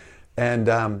IJ. Yeah. And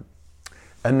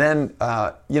then,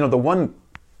 the one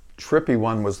trippy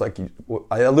one was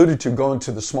I alluded to going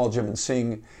to the small gym and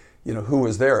seeing, who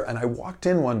was there. And I walked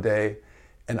in one day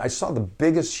and I saw the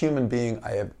biggest human being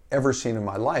I have ever seen in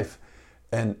my life.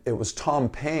 And it was Tom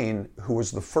Paine, who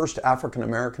was the first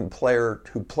African-American player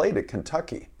who played at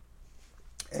Kentucky.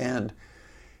 And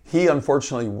he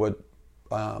unfortunately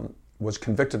was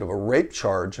convicted of a rape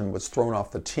charge and was thrown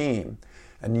off the team.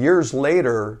 And years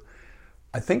later,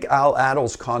 I think Al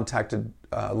Attles contacted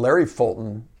Larry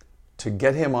Fulton to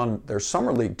get him on their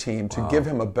summer league team to give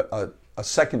him a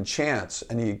second chance.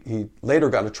 And he later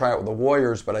got a tryout with the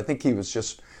Warriors, but I think he was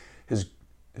just, his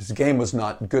game was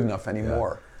not good enough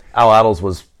anymore. Yeah. Al Attles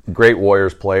was a great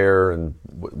Warriors player and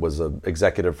was an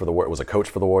executive for the Warriors, was a coach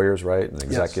for the Warriors, right? An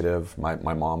executive, yes.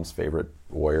 My mom's favorite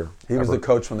Warrior. He was the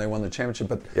coach when they won the championship.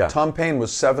 But Tom Paine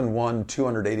was 7'1",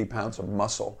 280 pounds of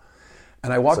muscle.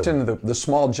 And I walked into the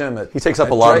small gym He takes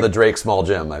up a lot of the Drake small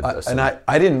gym. And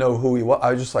I didn't know who he was.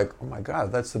 I was just like, oh my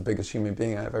God, that's the biggest human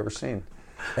being I've ever seen.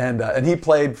 And he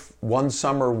played one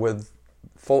summer with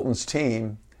Fulton's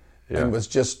team and was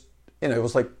just, it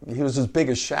was like he was as big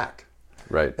as Shaq.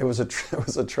 Right. It was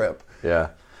a trip. Yeah.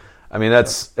 I mean,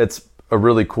 it's a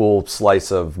really cool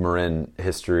slice of Marin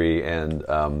history.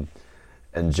 And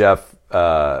Jeff,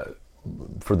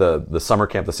 for the summer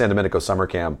camp, the San Domenico summer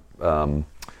camp,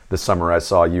 this summer I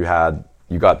saw you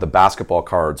got the basketball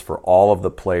cards for all of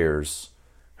the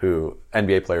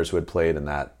NBA players who had played in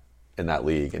that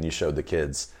league, and you showed the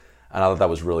kids. And I thought that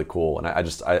was really cool. And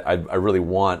I really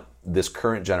want this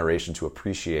current generation to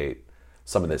appreciate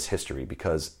some of this history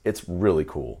because it's really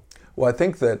cool. Well, I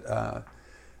think that,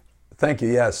 thank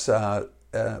you, yes.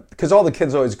 Because all the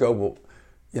kids always go, well,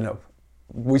 you know,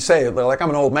 we say, they're like, I'm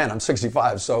an old man, I'm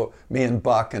 65, so me and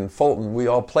Buck and Fulton, we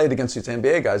all played against these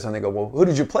NBA guys, and they go, well, who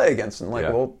did you play against? And I'm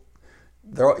like, well,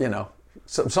 they're all, you know,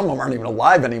 some of them aren't even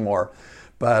alive anymore.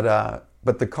 But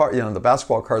the card, you know, the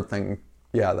basketball card thing,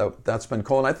 yeah, that's been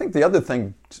cool. And I think the other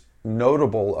thing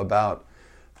notable about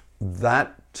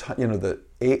that, you know, the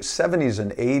 70s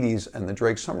and 80s and the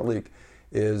Drake Summer League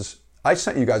is I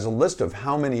sent you guys a list of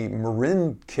how many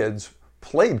Marin kids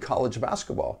played college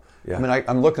basketball. Yeah. I mean,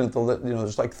 I'm looking at the list, you know,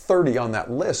 there's like 30 on that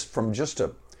list from just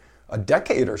a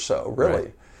decade or so,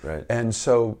 really. Right. And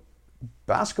so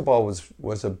basketball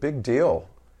was a big deal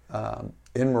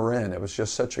in Marin. It was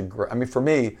just such a great, I mean, for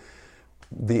me,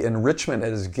 the enrichment it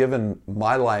has given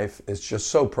my life is just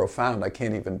so profound. I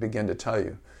can't even begin to tell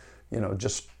you, you know,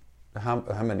 just how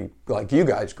many, like you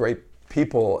guys, great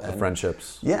people. And the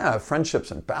friendships. Yeah, friendships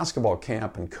and basketball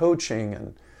camp and coaching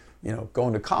and, you know,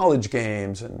 going to college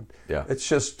games, and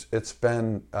it's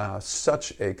been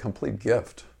such a complete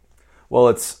gift.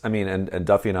 Well, I mean, and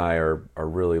Duffy and I are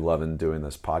really loving doing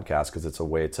this podcast because it's a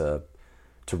way to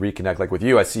reconnect. Like with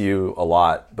you, I see you a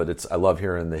lot, but I love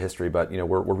hearing the history. But you know,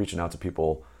 we're reaching out to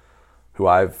people who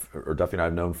Duffy and I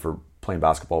have known for playing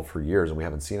basketball for years, and we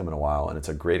haven't seen them in a while, and it's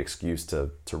a great excuse to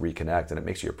reconnect, and it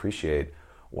makes you appreciate,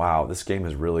 wow, this game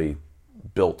has really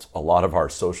built a lot of our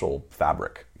social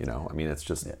fabric. You know, I mean, it's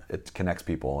just it connects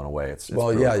people in a way. It's well,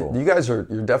 really yeah, cool. you guys you're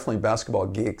definitely basketball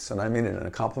geeks, and I mean it in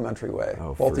a complimentary way.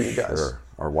 Oh, both for of you guys. Sure.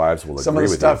 Our wives will agree with you. Some of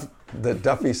the stuff that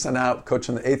Duffy sent out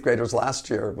coaching the 8th graders last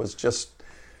year was just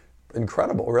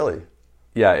incredible, really.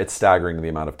 Yeah, it's staggering the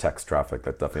amount of text traffic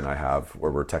that Duffy and I have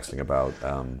where we're texting about,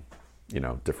 you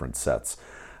know, different sets.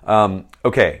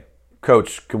 Okay,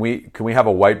 Coach, can we have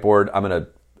a whiteboard?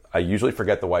 I usually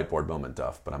forget the whiteboard moment,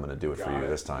 Duff, but I'm going to do it for you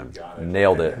this time.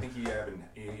 Nailed it. I think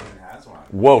he even has one.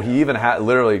 Whoa, he even had,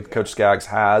 literally, Coach Skaggs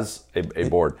has a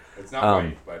board. It's not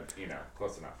white, but, you know,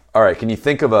 close enough. All right, can you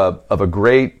think of a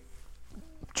great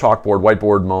chalkboard,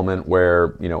 whiteboard moment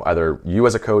where, you know, either you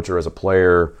as a coach or as a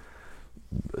player,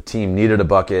 a team needed a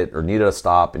bucket or needed a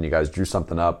stop and you guys drew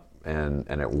something up and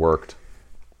it worked?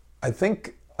 I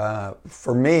think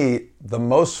for me, the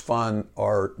most fun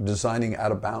are designing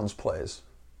out-of-bounds plays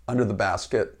under the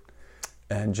basket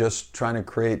and just trying to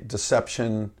create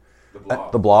deception.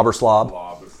 The blob or slob?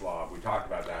 Blob or slob. We talked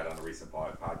about that on a recent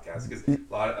podcast because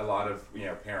a lot of you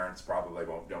know parents probably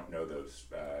don't know those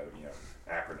you know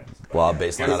acronyms. Blob,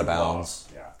 baseline out of bounds.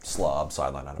 Yeah. Slob,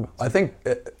 sideline out of bounds. I think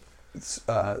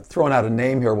throwing out a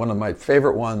name here, one of my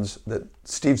favorite ones that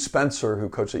Steve Spencer, who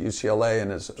coached at UCLA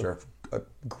and is a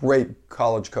great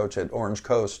college coach at Orange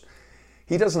Coast,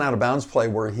 he does an out-of-bounds play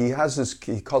where he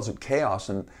calls it chaos,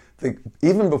 and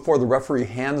even before the referee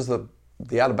hands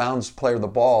the out-of-bounds player the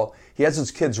ball, he has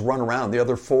his kids run around, the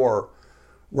other 4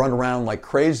 run around like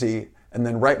crazy, and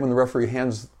then right when the referee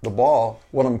hands the ball,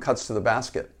 one of them cuts to the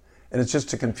basket, and it's just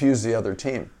to confuse the other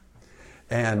team.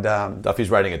 And Duffy's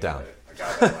writing it down.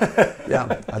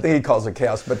 yeah, I think he calls it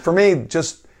chaos. But for me,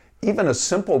 just even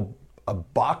a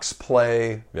box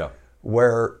play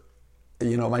where,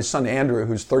 you know, my son Andrew,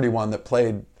 who's 31, that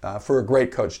played for a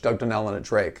great coach, Doug Donnellan at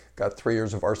Drake, got 3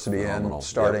 years of varsity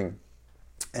starting.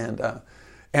 And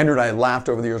Andrew and I laughed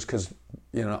over the years because,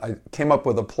 you know, I came up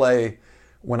with a play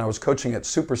when I was coaching at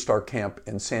Superstar Camp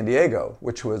in San Diego,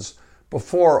 which was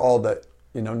before all the,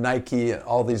 you know, Nike and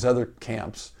all these other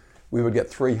camps. We would get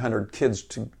 300 kids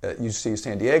to UC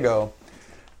San Diego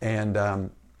and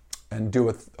do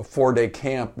a 4-day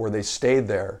camp where they stayed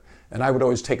there. And I would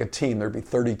always take a team. There'd be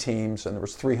 30 teams, and there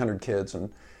was 300 kids, and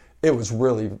it was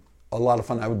really a lot of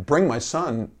fun. I would bring my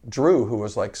son, Drew, who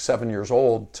was like 7 years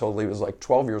old till he was like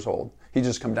 12 years old. He'd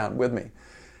just come down with me.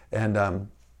 And I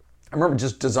remember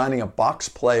just designing a box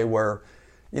play where,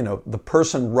 you know, the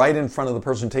person right in front of the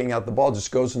person taking out the ball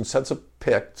just goes and sets a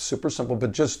pick, super simple,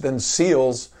 but just then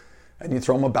seals, and you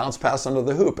throw them a bounce pass under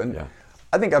the hoop. And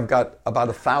I think I've got about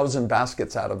 1,000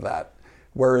 baskets out of that,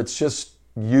 where it's just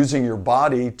using your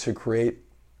body to create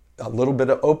a little bit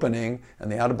of opening,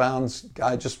 and the out-of-bounds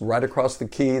guy just right across the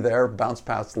key there, bounce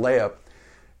pass, layup.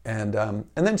 And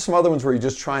then some other ones where you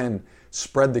just try and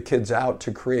spread the kids out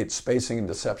to create spacing and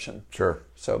deception. Sure.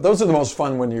 So those are the most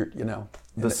fun when you're, you know,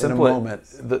 in a moment.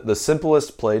 The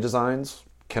simplest play designs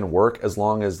can work as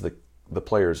long as the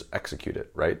players execute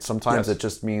it, right? Sometimes it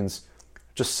just means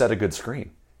just set a good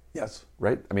screen. Yes.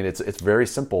 Right? I mean, it's very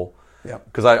simple. Yeah.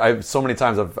 Because I so many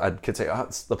times I've had kids say,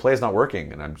 the play's not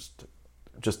working, and I'm just,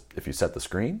 just if you set the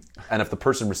screen, and if the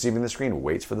person receiving the screen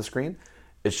waits for the screen,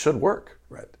 it should work.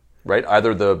 Right.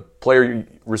 Either the player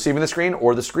receiving the screen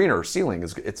or the screener sealing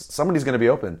it's somebody's going to be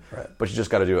open. Right. But you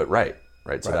just got to do it right.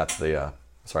 So that's the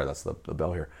that's the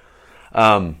bell here.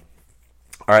 All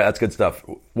right, that's good stuff.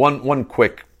 One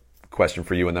quick question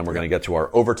for you, and then we're going to get to our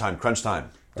overtime crunch time.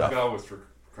 The bell was for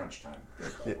crunch time. By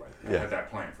the way. I had that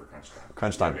planned for crunch time.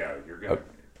 Crunch time. Yeah, you're good.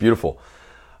 Beautiful.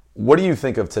 What do you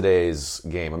think of today's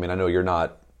game? I mean, I know you're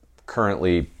not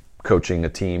currently coaching a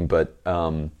team, but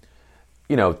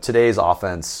today's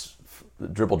offense,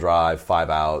 dribble drive, 5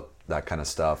 out, that kind of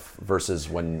stuff, versus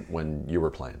when you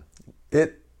were playing.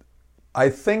 I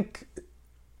think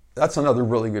that's another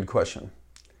really good question.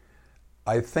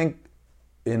 I think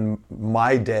in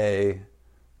my day,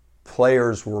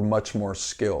 players were much more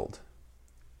skilled.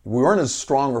 We weren't as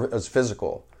strong or as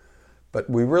physical, but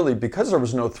we really, because there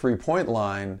was no three-point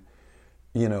line,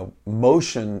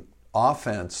 motion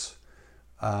offense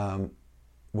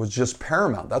was just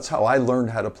paramount. That's how I learned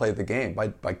how to play the game,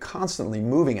 by constantly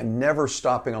moving and never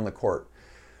stopping on the court.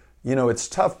 It's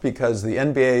tough because the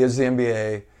NBA is the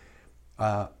NBA.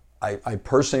 I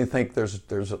personally think there's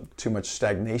too much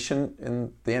stagnation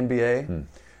in the NBA.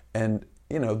 And,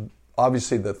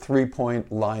 obviously the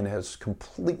three-point line has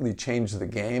completely changed the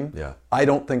game. Yeah. I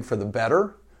don't think for the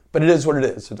better, but it is what it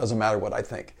is. It doesn't matter what I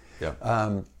think.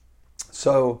 Yeah.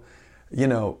 So,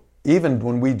 even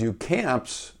when we do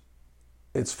camps,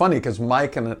 it's funny because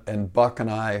Mike and Buck and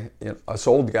I, us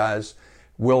old guys,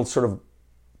 will sort of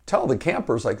tell the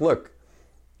campers, like, look,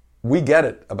 we get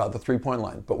it about the three-point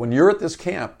line, but when you're at this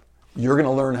camp, you're going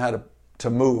to learn how to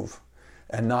move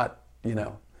and not,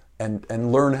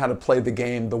 and learn how to play the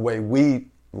game the way we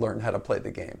learn how to play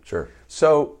the game. Sure.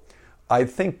 So I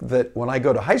think that when I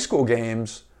go to high school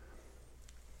games,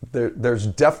 there's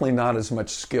definitely not as much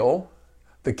skill.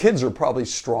 The kids are probably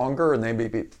stronger and they may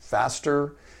be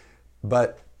faster,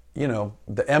 but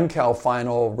the MCAL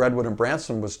final, Redwood and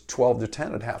Branson, was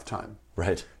 12-10 at halftime.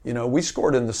 Right. We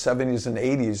scored in the 70s and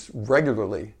 80s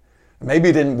regularly.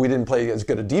 Maybe we didn't play as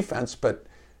good a defense, but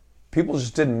people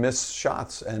just didn't miss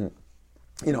shots. And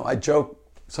I joke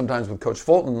sometimes with Coach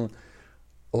Fulton,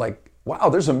 like, wow,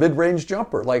 there's a mid-range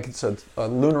jumper, like it's a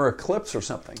lunar eclipse or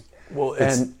something. Well,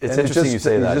 it's interesting you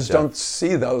say that. You just Jeff. don't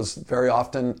see those very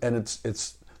often, and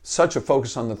it's such a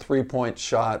focus on the three-point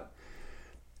shot,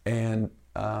 and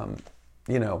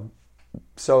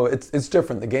so it's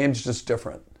different. The game's just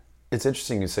different. It's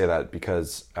interesting you say that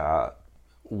because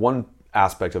one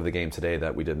aspect of the game today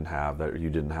that you didn't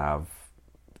have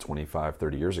 25,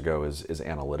 30 years ago is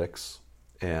analytics.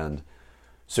 And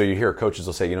so you hear coaches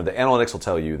will say, the analytics will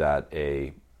tell you that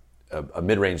a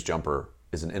mid-range jumper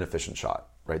is an inefficient shot,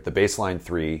 right? The baseline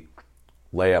three,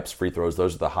 layups, free throws,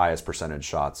 those are the highest percentage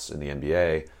shots in the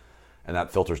NBA, and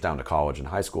that filters down to college and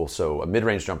high school. So a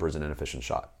mid-range jumper is an inefficient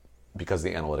shot because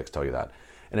the analytics tell you that.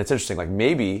 And it's interesting, like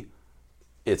maybe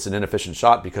it's an inefficient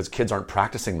shot because kids aren't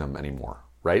practicing them anymore,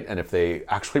 right? And if they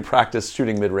actually practice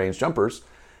shooting mid-range jumpers,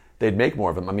 they'd make more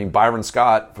of them. I mean, Byron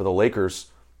Scott for the Lakers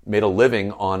made a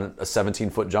living on a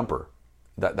 17-foot jumper.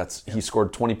 He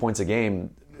scored 20 points a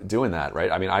game doing that,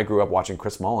 right? I mean, I grew up watching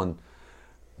Chris Mullin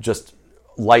just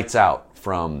lights out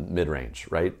from mid-range,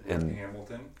 right? And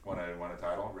Hamilton won a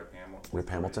title. Rip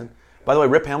Hamilton. By the way,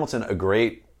 Rip Hamilton, a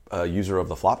great user of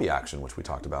the floppy action, which we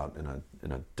talked about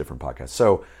in a different podcast.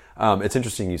 So it's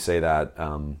interesting you say that.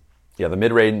 The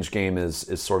mid-range game is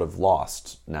sort of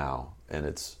lost now, and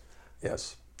it's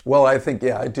yes. Well, I think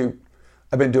I do.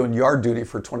 I've been doing yard duty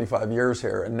for 25 years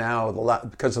here, and now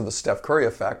because of the Steph Curry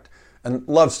effect, and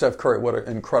love Steph Curry, what an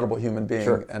incredible human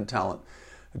being and talent.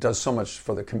 It does so much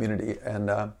for the community, and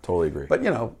totally agree. But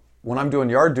when I'm doing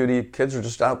yard duty, kids are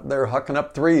just out there hucking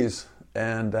up threes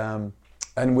and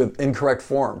with incorrect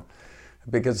form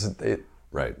because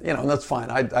right. And that's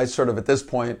fine. I sort of at this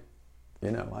point,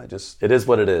 I just it is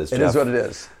what it is. It is what it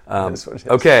is. It is what it is.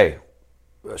 Okay.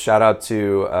 Shout out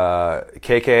to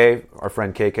KK, our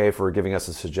friend KK, for giving us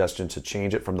a suggestion to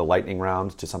change it from the lightning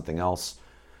round to something else.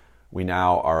 We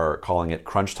now are calling it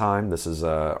crunch time. This is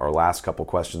our last couple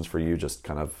questions for you, just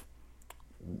kind of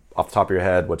off the top of your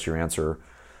head. What's your answer?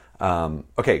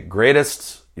 Okay,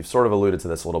 greatest, you've sort of alluded to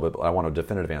this a little bit, but I want a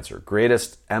definitive answer.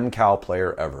 Greatest MCAL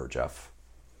player ever, Jeff?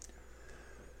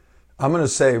 I'm going to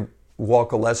say Walt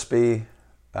Gillespie,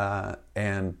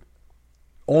 and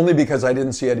only because I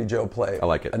didn't see Eddie Joe play I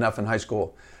like it. enough in high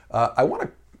school. I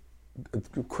want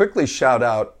to quickly shout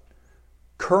out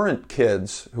current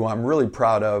kids who I'm really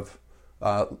proud of,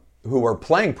 who are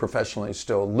playing professionally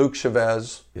still. Luke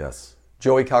Chavez, yes.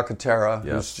 Joey Calcaterra,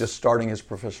 Yes. who's just starting his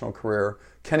professional career,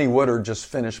 Kenny Woodard just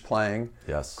finished playing.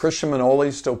 Yes. Christian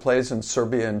Manoli still plays in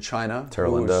Serbia and China.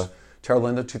 Terralinda.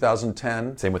 Terralinda,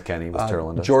 2010. Same with Kenny, with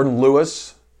Terralinda. Jordan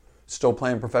Lewis, still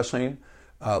playing professionally.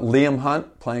 Liam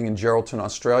Hunt, playing in Geraldton,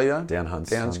 Australia. Dan Hunt's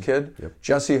Dan's son. kid. Yep.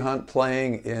 Jesse Hunt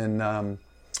playing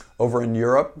over in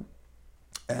Europe.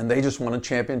 And they just won a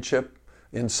championship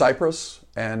in Cyprus.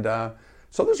 And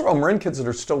so those are all Marin kids that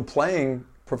are still playing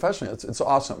professionally. It's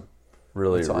awesome.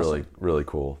 Really, It's awesome. really, really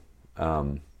cool.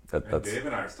 And Dave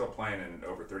and I are still playing in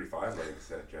over 35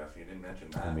 leagues, Jeff. You didn't mention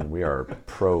that. I mean, we are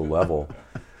pro level.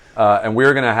 And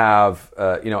we're going to have,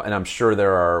 and I'm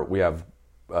sure we have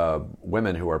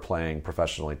women who are playing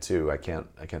professionally too. I can't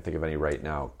think of any right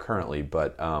now currently,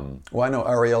 but Well, I know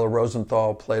Ariella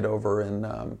Rosenthal played over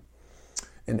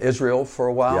in Israel for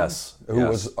a while. Yes, Who yes.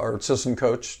 was our assistant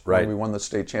coach Right. when we won the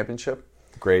state championship.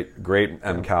 great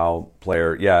MCal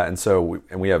player. Yeah, and so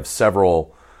we have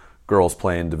several girls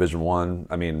playing Division One.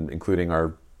 I mean, including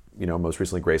our, most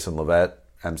recently Grayson Levette,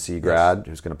 MC grad,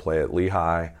 who's going to play at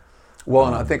Lehigh. Well,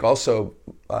 and I think also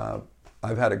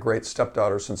I've had a great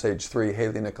stepdaughter since age 3,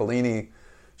 Haley Nicolini.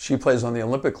 She plays on the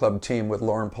Olympic Club team with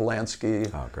Lauren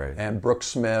Polanski great. and Brooke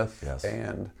Smith. Yes.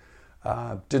 And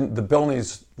the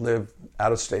Billneys live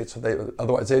out of state, so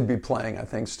otherwise they'd be playing, I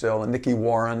think, still. And Nikki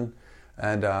Warren.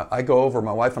 And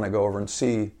my wife and I go over and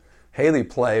see Haley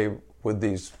play with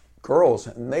these girls,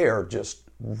 and they are just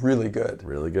really good.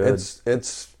 Really good.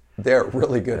 They're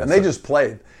really good. And they just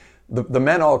played. The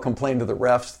men all complain to the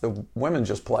refs. The women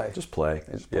just play. Just play.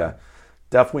 They just play. Yeah.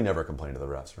 Definitely never complain to the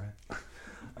refs,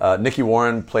 right? Nikki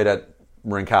Warren played at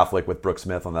Marin Catholic with Brooke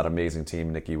Smith on that amazing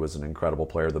team. Nikki was an incredible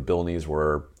player. The Billneys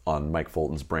were on Mike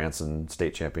Fulton's Branson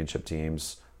state championship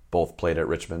teams. Both played at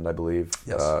Richmond, I believe.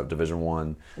 Yes. Division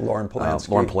One. Lauren Polanski.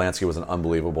 Lauren Polanski was an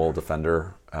unbelievable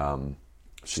defender.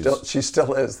 She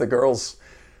still is. The girls,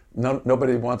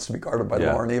 nobody wants to be guarded by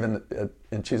Lauren,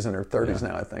 and she's in her 30s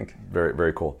now, I think. Very,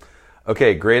 very cool.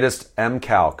 Okay, greatest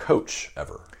MCal coach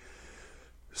ever.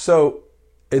 So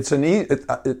it's you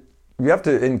have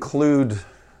to include,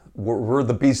 we're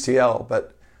the BCL,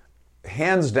 but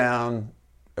hands down,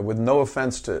 with no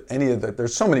offense to any of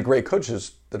there's so many great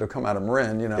coaches that have come out of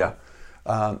Marin,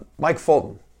 Mike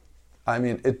Fulton. I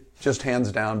mean, it just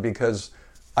hands down, because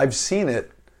I've seen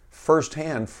it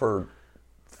firsthand for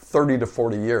 30 to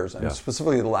 40 years, and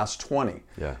specifically the last 20.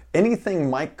 Yeah. Anything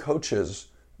Mike coaches,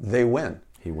 they win.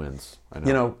 He wins. I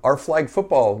know. Our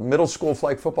middle school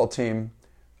flag football team,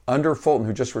 under Fulton,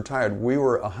 who just retired, we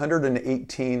were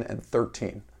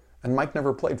 118-13, and Mike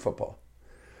never played football.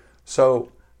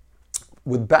 So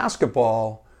with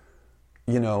basketball,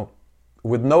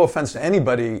 with no offense to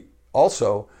anybody,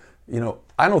 also,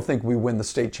 I don't think we win the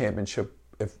state championship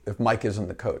if Mike isn't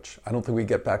the coach. I don't think we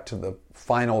get back to the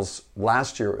finals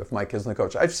last year if Mike isn't the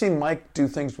coach. I've seen Mike do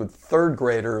things with third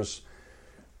graders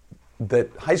that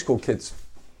high school kids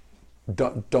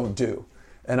don't do.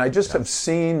 And I just have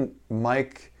seen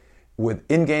Mike with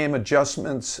in-game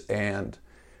adjustments and,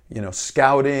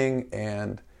 scouting,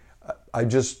 and I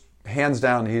just, hands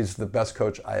down, he's the best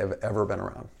coach I have ever been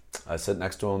around. I sit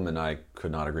next to him, and I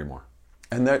could not agree more.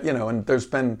 And there, and there's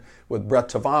been with Brett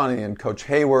Tavani and Coach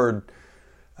Hayward,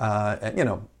 and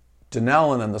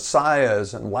Danellen and the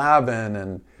Sayas and Lavin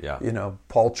and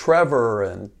Paul Trevor,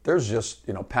 and there's just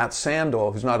Pat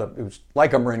Sandel, who's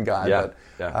like a Marin guy, but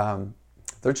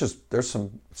there's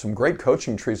some great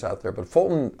coaching trees out there. But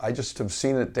Fulton, I just have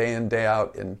seen it day in, day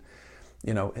out, in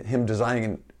him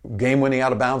designing game-winning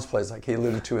out-of-bounds plays like he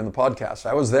alluded to in the podcast.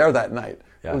 I was there that night.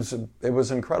 Yeah. It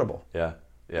was incredible. Yeah.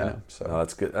 So. No,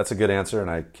 that's good. That's a good answer, and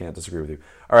I can't disagree with you.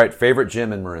 All right, favorite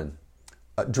gym in Marin?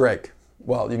 Drake.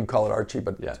 Well, you can call it Archie,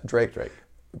 but Drake. Drake.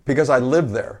 Because I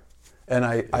lived there, and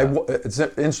it's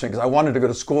interesting because I wanted to go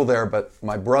to school there, but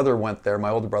my brother went there, my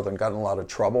older brother, and got in a lot of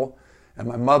trouble. And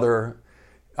my mother,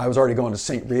 I was already going to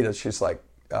St. Rita. She's like,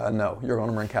 "No, you're going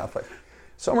to Marin Catholic."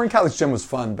 So Marin Catholic's gym was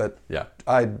fun, but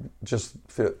I just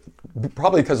feel,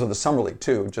 probably because of the summer league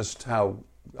too, just how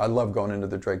I love going into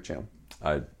the Drake gym.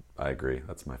 I agree.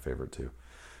 That's my favorite too.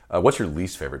 What's your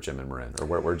least favorite gym in Marin, or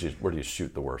where do you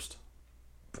shoot the worst?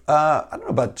 I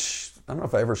don't know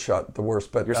if I ever shot the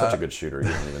worst, but you're such a good shooter. You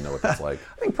don't even know what that's like.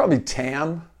 I think probably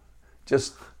Tam,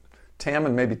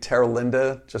 and maybe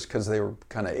Terralinda, just because they were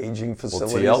kind of aging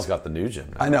facilities. Well, TL's got the new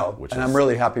gym now, I know, which and is I'm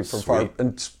really happy for sweet.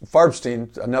 And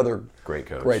Farbstein, another great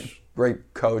coach,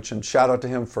 great coach, and shout out to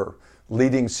him for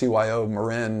leading CYO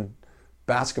Marin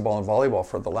basketball and volleyball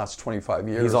for the last 25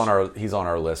 years. He's on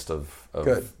our list of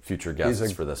future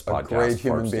guests for this podcast. A great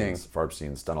human being.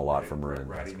 Farbstein's done a lot for Marin.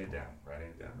 Writing it down.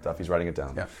 Duffy's writing it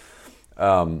down.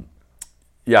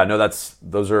 Yeah. No,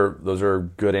 those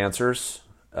are good answers.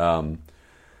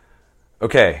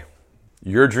 Okay,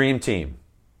 Your dream team,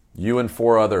 you and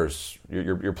 4 others.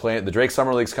 You're playing. The Drake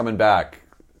Summer League's coming back.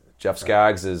 Jeff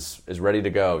Skaggs is ready to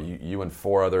go. You and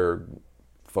 4 other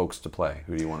folks to play.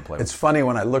 Who do you want to play with? It's funny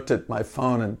when I looked at my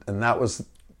phone and that was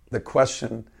the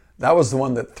question. That was the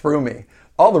one that threw me.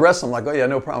 All the rest, I'm like, oh yeah,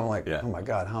 no problem. I'm like, oh my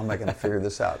God, how am I going to figure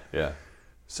this out? Yeah.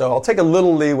 So I'll take a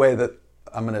little leeway that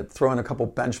I'm going to throw in a couple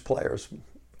bench players,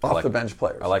 off the bench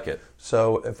players. I like it.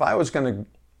 So if I was going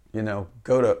to,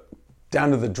 go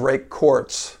down to the Drake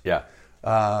courts,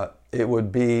 it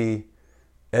would be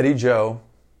Eddie Joe,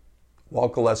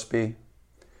 Walt Gillespie,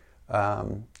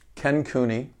 Ken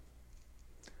Cooney,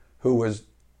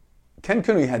 Ken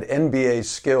Cooney had NBA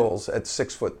skills at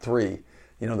 6'3".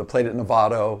 They played at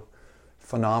Novato,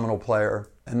 phenomenal player.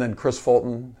 And then Chris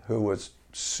Fulton, who was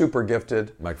super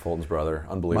gifted. Mike Fulton's brother,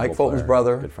 unbelievable Mike Fulton's player.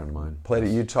 brother. Good friend of mine. Played at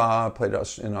Utah, played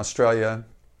in Australia.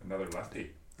 Another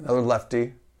lefty. Another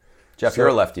lefty. Jeff, you're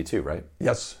a lefty too, right?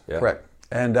 Yes, Yeah. correct.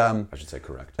 And I should say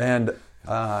correct. And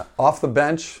off the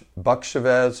bench, Buck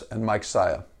Chavez and Mike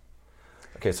Saya.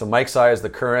 Okay, so Mike Sy is the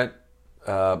current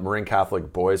Marin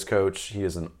Catholic boys coach. He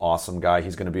is an awesome guy.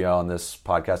 He's going to be on this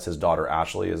podcast. His daughter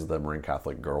Ashley is the Marin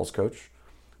Catholic girls coach.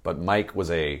 But Mike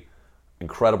was a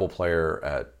incredible player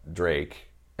at Drake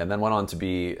and then went on to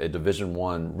be a Division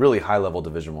I, really high-level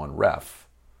Division I ref.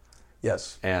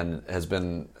 Yes. And has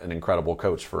been an incredible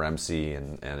coach for MC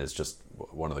and is just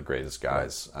one of the greatest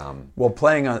guys. Well,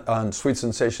 playing on Sweet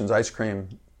Sensations Ice Cream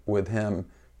with him,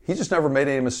 he just never made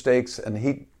any mistakes, and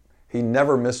he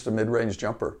never missed a mid-range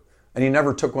jumper. And he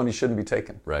never took one he shouldn't be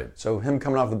taking. Right. So him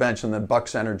coming off the bench and then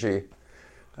Buck's energy,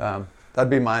 that'd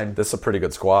be mine. This is a pretty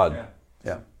good squad.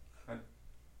 Yeah.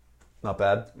 Not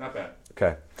bad? Not bad.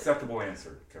 Okay. Acceptable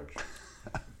answer, Coach.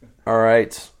 All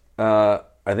right.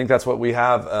 I think that's what we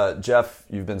have. Jeff,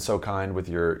 you've been so kind with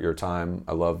your time.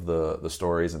 I love the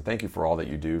stories, and thank you for all that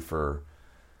you do for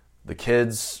the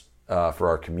kids, for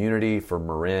our community, for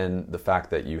Marin, the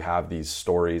fact that you have these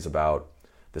stories about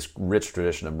this rich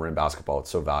tradition of Marin basketball.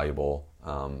 It's so valuable.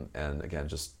 And again,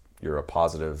 just you're a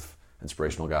positive,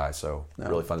 inspirational guy. So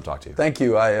really fun to talk to you. Thank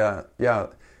you.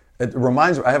 It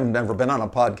reminds me, I haven't never been on a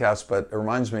podcast, but it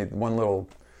reminds me one little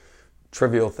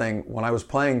trivial thing. When I was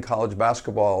playing college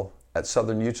basketball at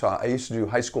Southern Utah, I used to do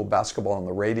high school basketball on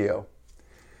the radio.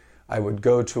 I would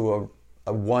go to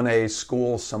a 1A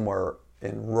school somewhere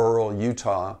in rural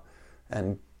Utah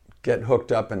and get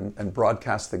hooked up and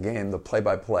broadcast the game, the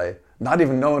play-by-play, not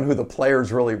even knowing who the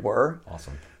players really were.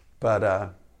 Awesome.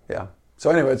 But yeah. So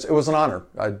anyway, it was an honor.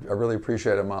 I really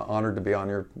appreciate it. I'm honored to be on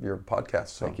your podcast.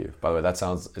 So. Thank you. By the way, that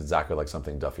sounds exactly like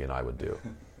something Duffy and I would do.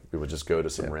 We would just go to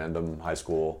some random high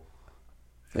school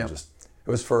and just... It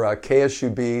was for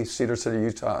KSUB, Cedar City,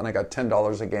 Utah, and I got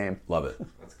 $10 a game. Love it.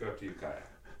 Let's go up to you, Kaya.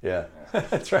 Yeah.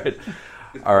 That's right.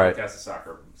 This All right. podcast is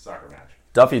a soccer match.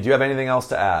 Duffy, do you have anything else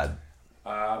to add?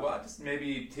 Well, just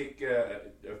maybe take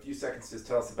a few seconds to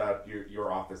tell us about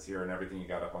your office here and everything you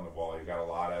got up on the wall. You got a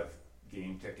lot of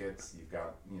game tickets. You've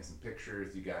got some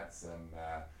pictures. You got some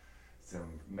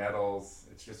medals.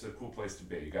 It's just a cool place to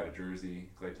be. You got a jersey,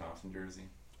 Klay Thompson jersey.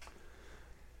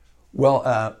 Well,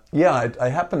 I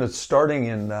happened to starting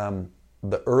in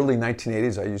the early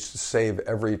 1980s. I used to save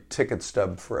every ticket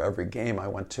stub for every game I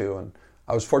went to, and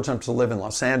I was fortunate to live in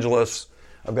Los Angeles.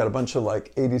 I've got a bunch of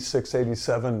 86,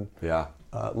 87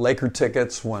 Laker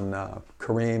tickets when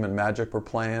Kareem and Magic were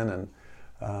playing,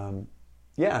 and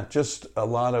just a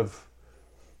lot of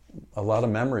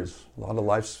memories, a lot of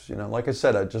lives. Like I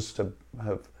said, I just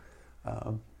have.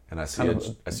 And I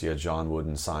see a John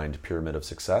Wooden signed Pyramid of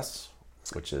Success,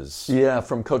 which is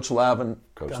from Coach Lavin.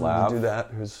 Coach got Lav to do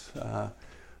that. Who's a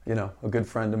good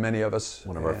friend to many of us.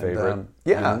 One of our favorite.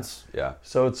 Humans. Yeah.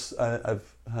 So I've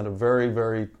had a very,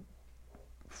 very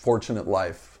fortunate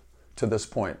life to this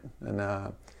point,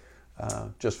 and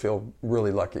just feel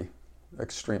really lucky,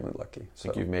 extremely lucky. I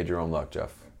think you've made your own luck,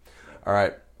 Jeff. All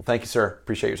right. Well, thank you, sir.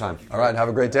 Appreciate your time. All right. Have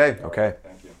a great day. Okay.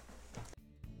 Thank you.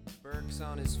 Burke's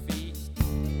on his feet.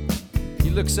 He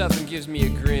looks up and gives me a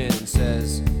grin and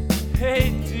says,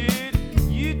 Hey, dude.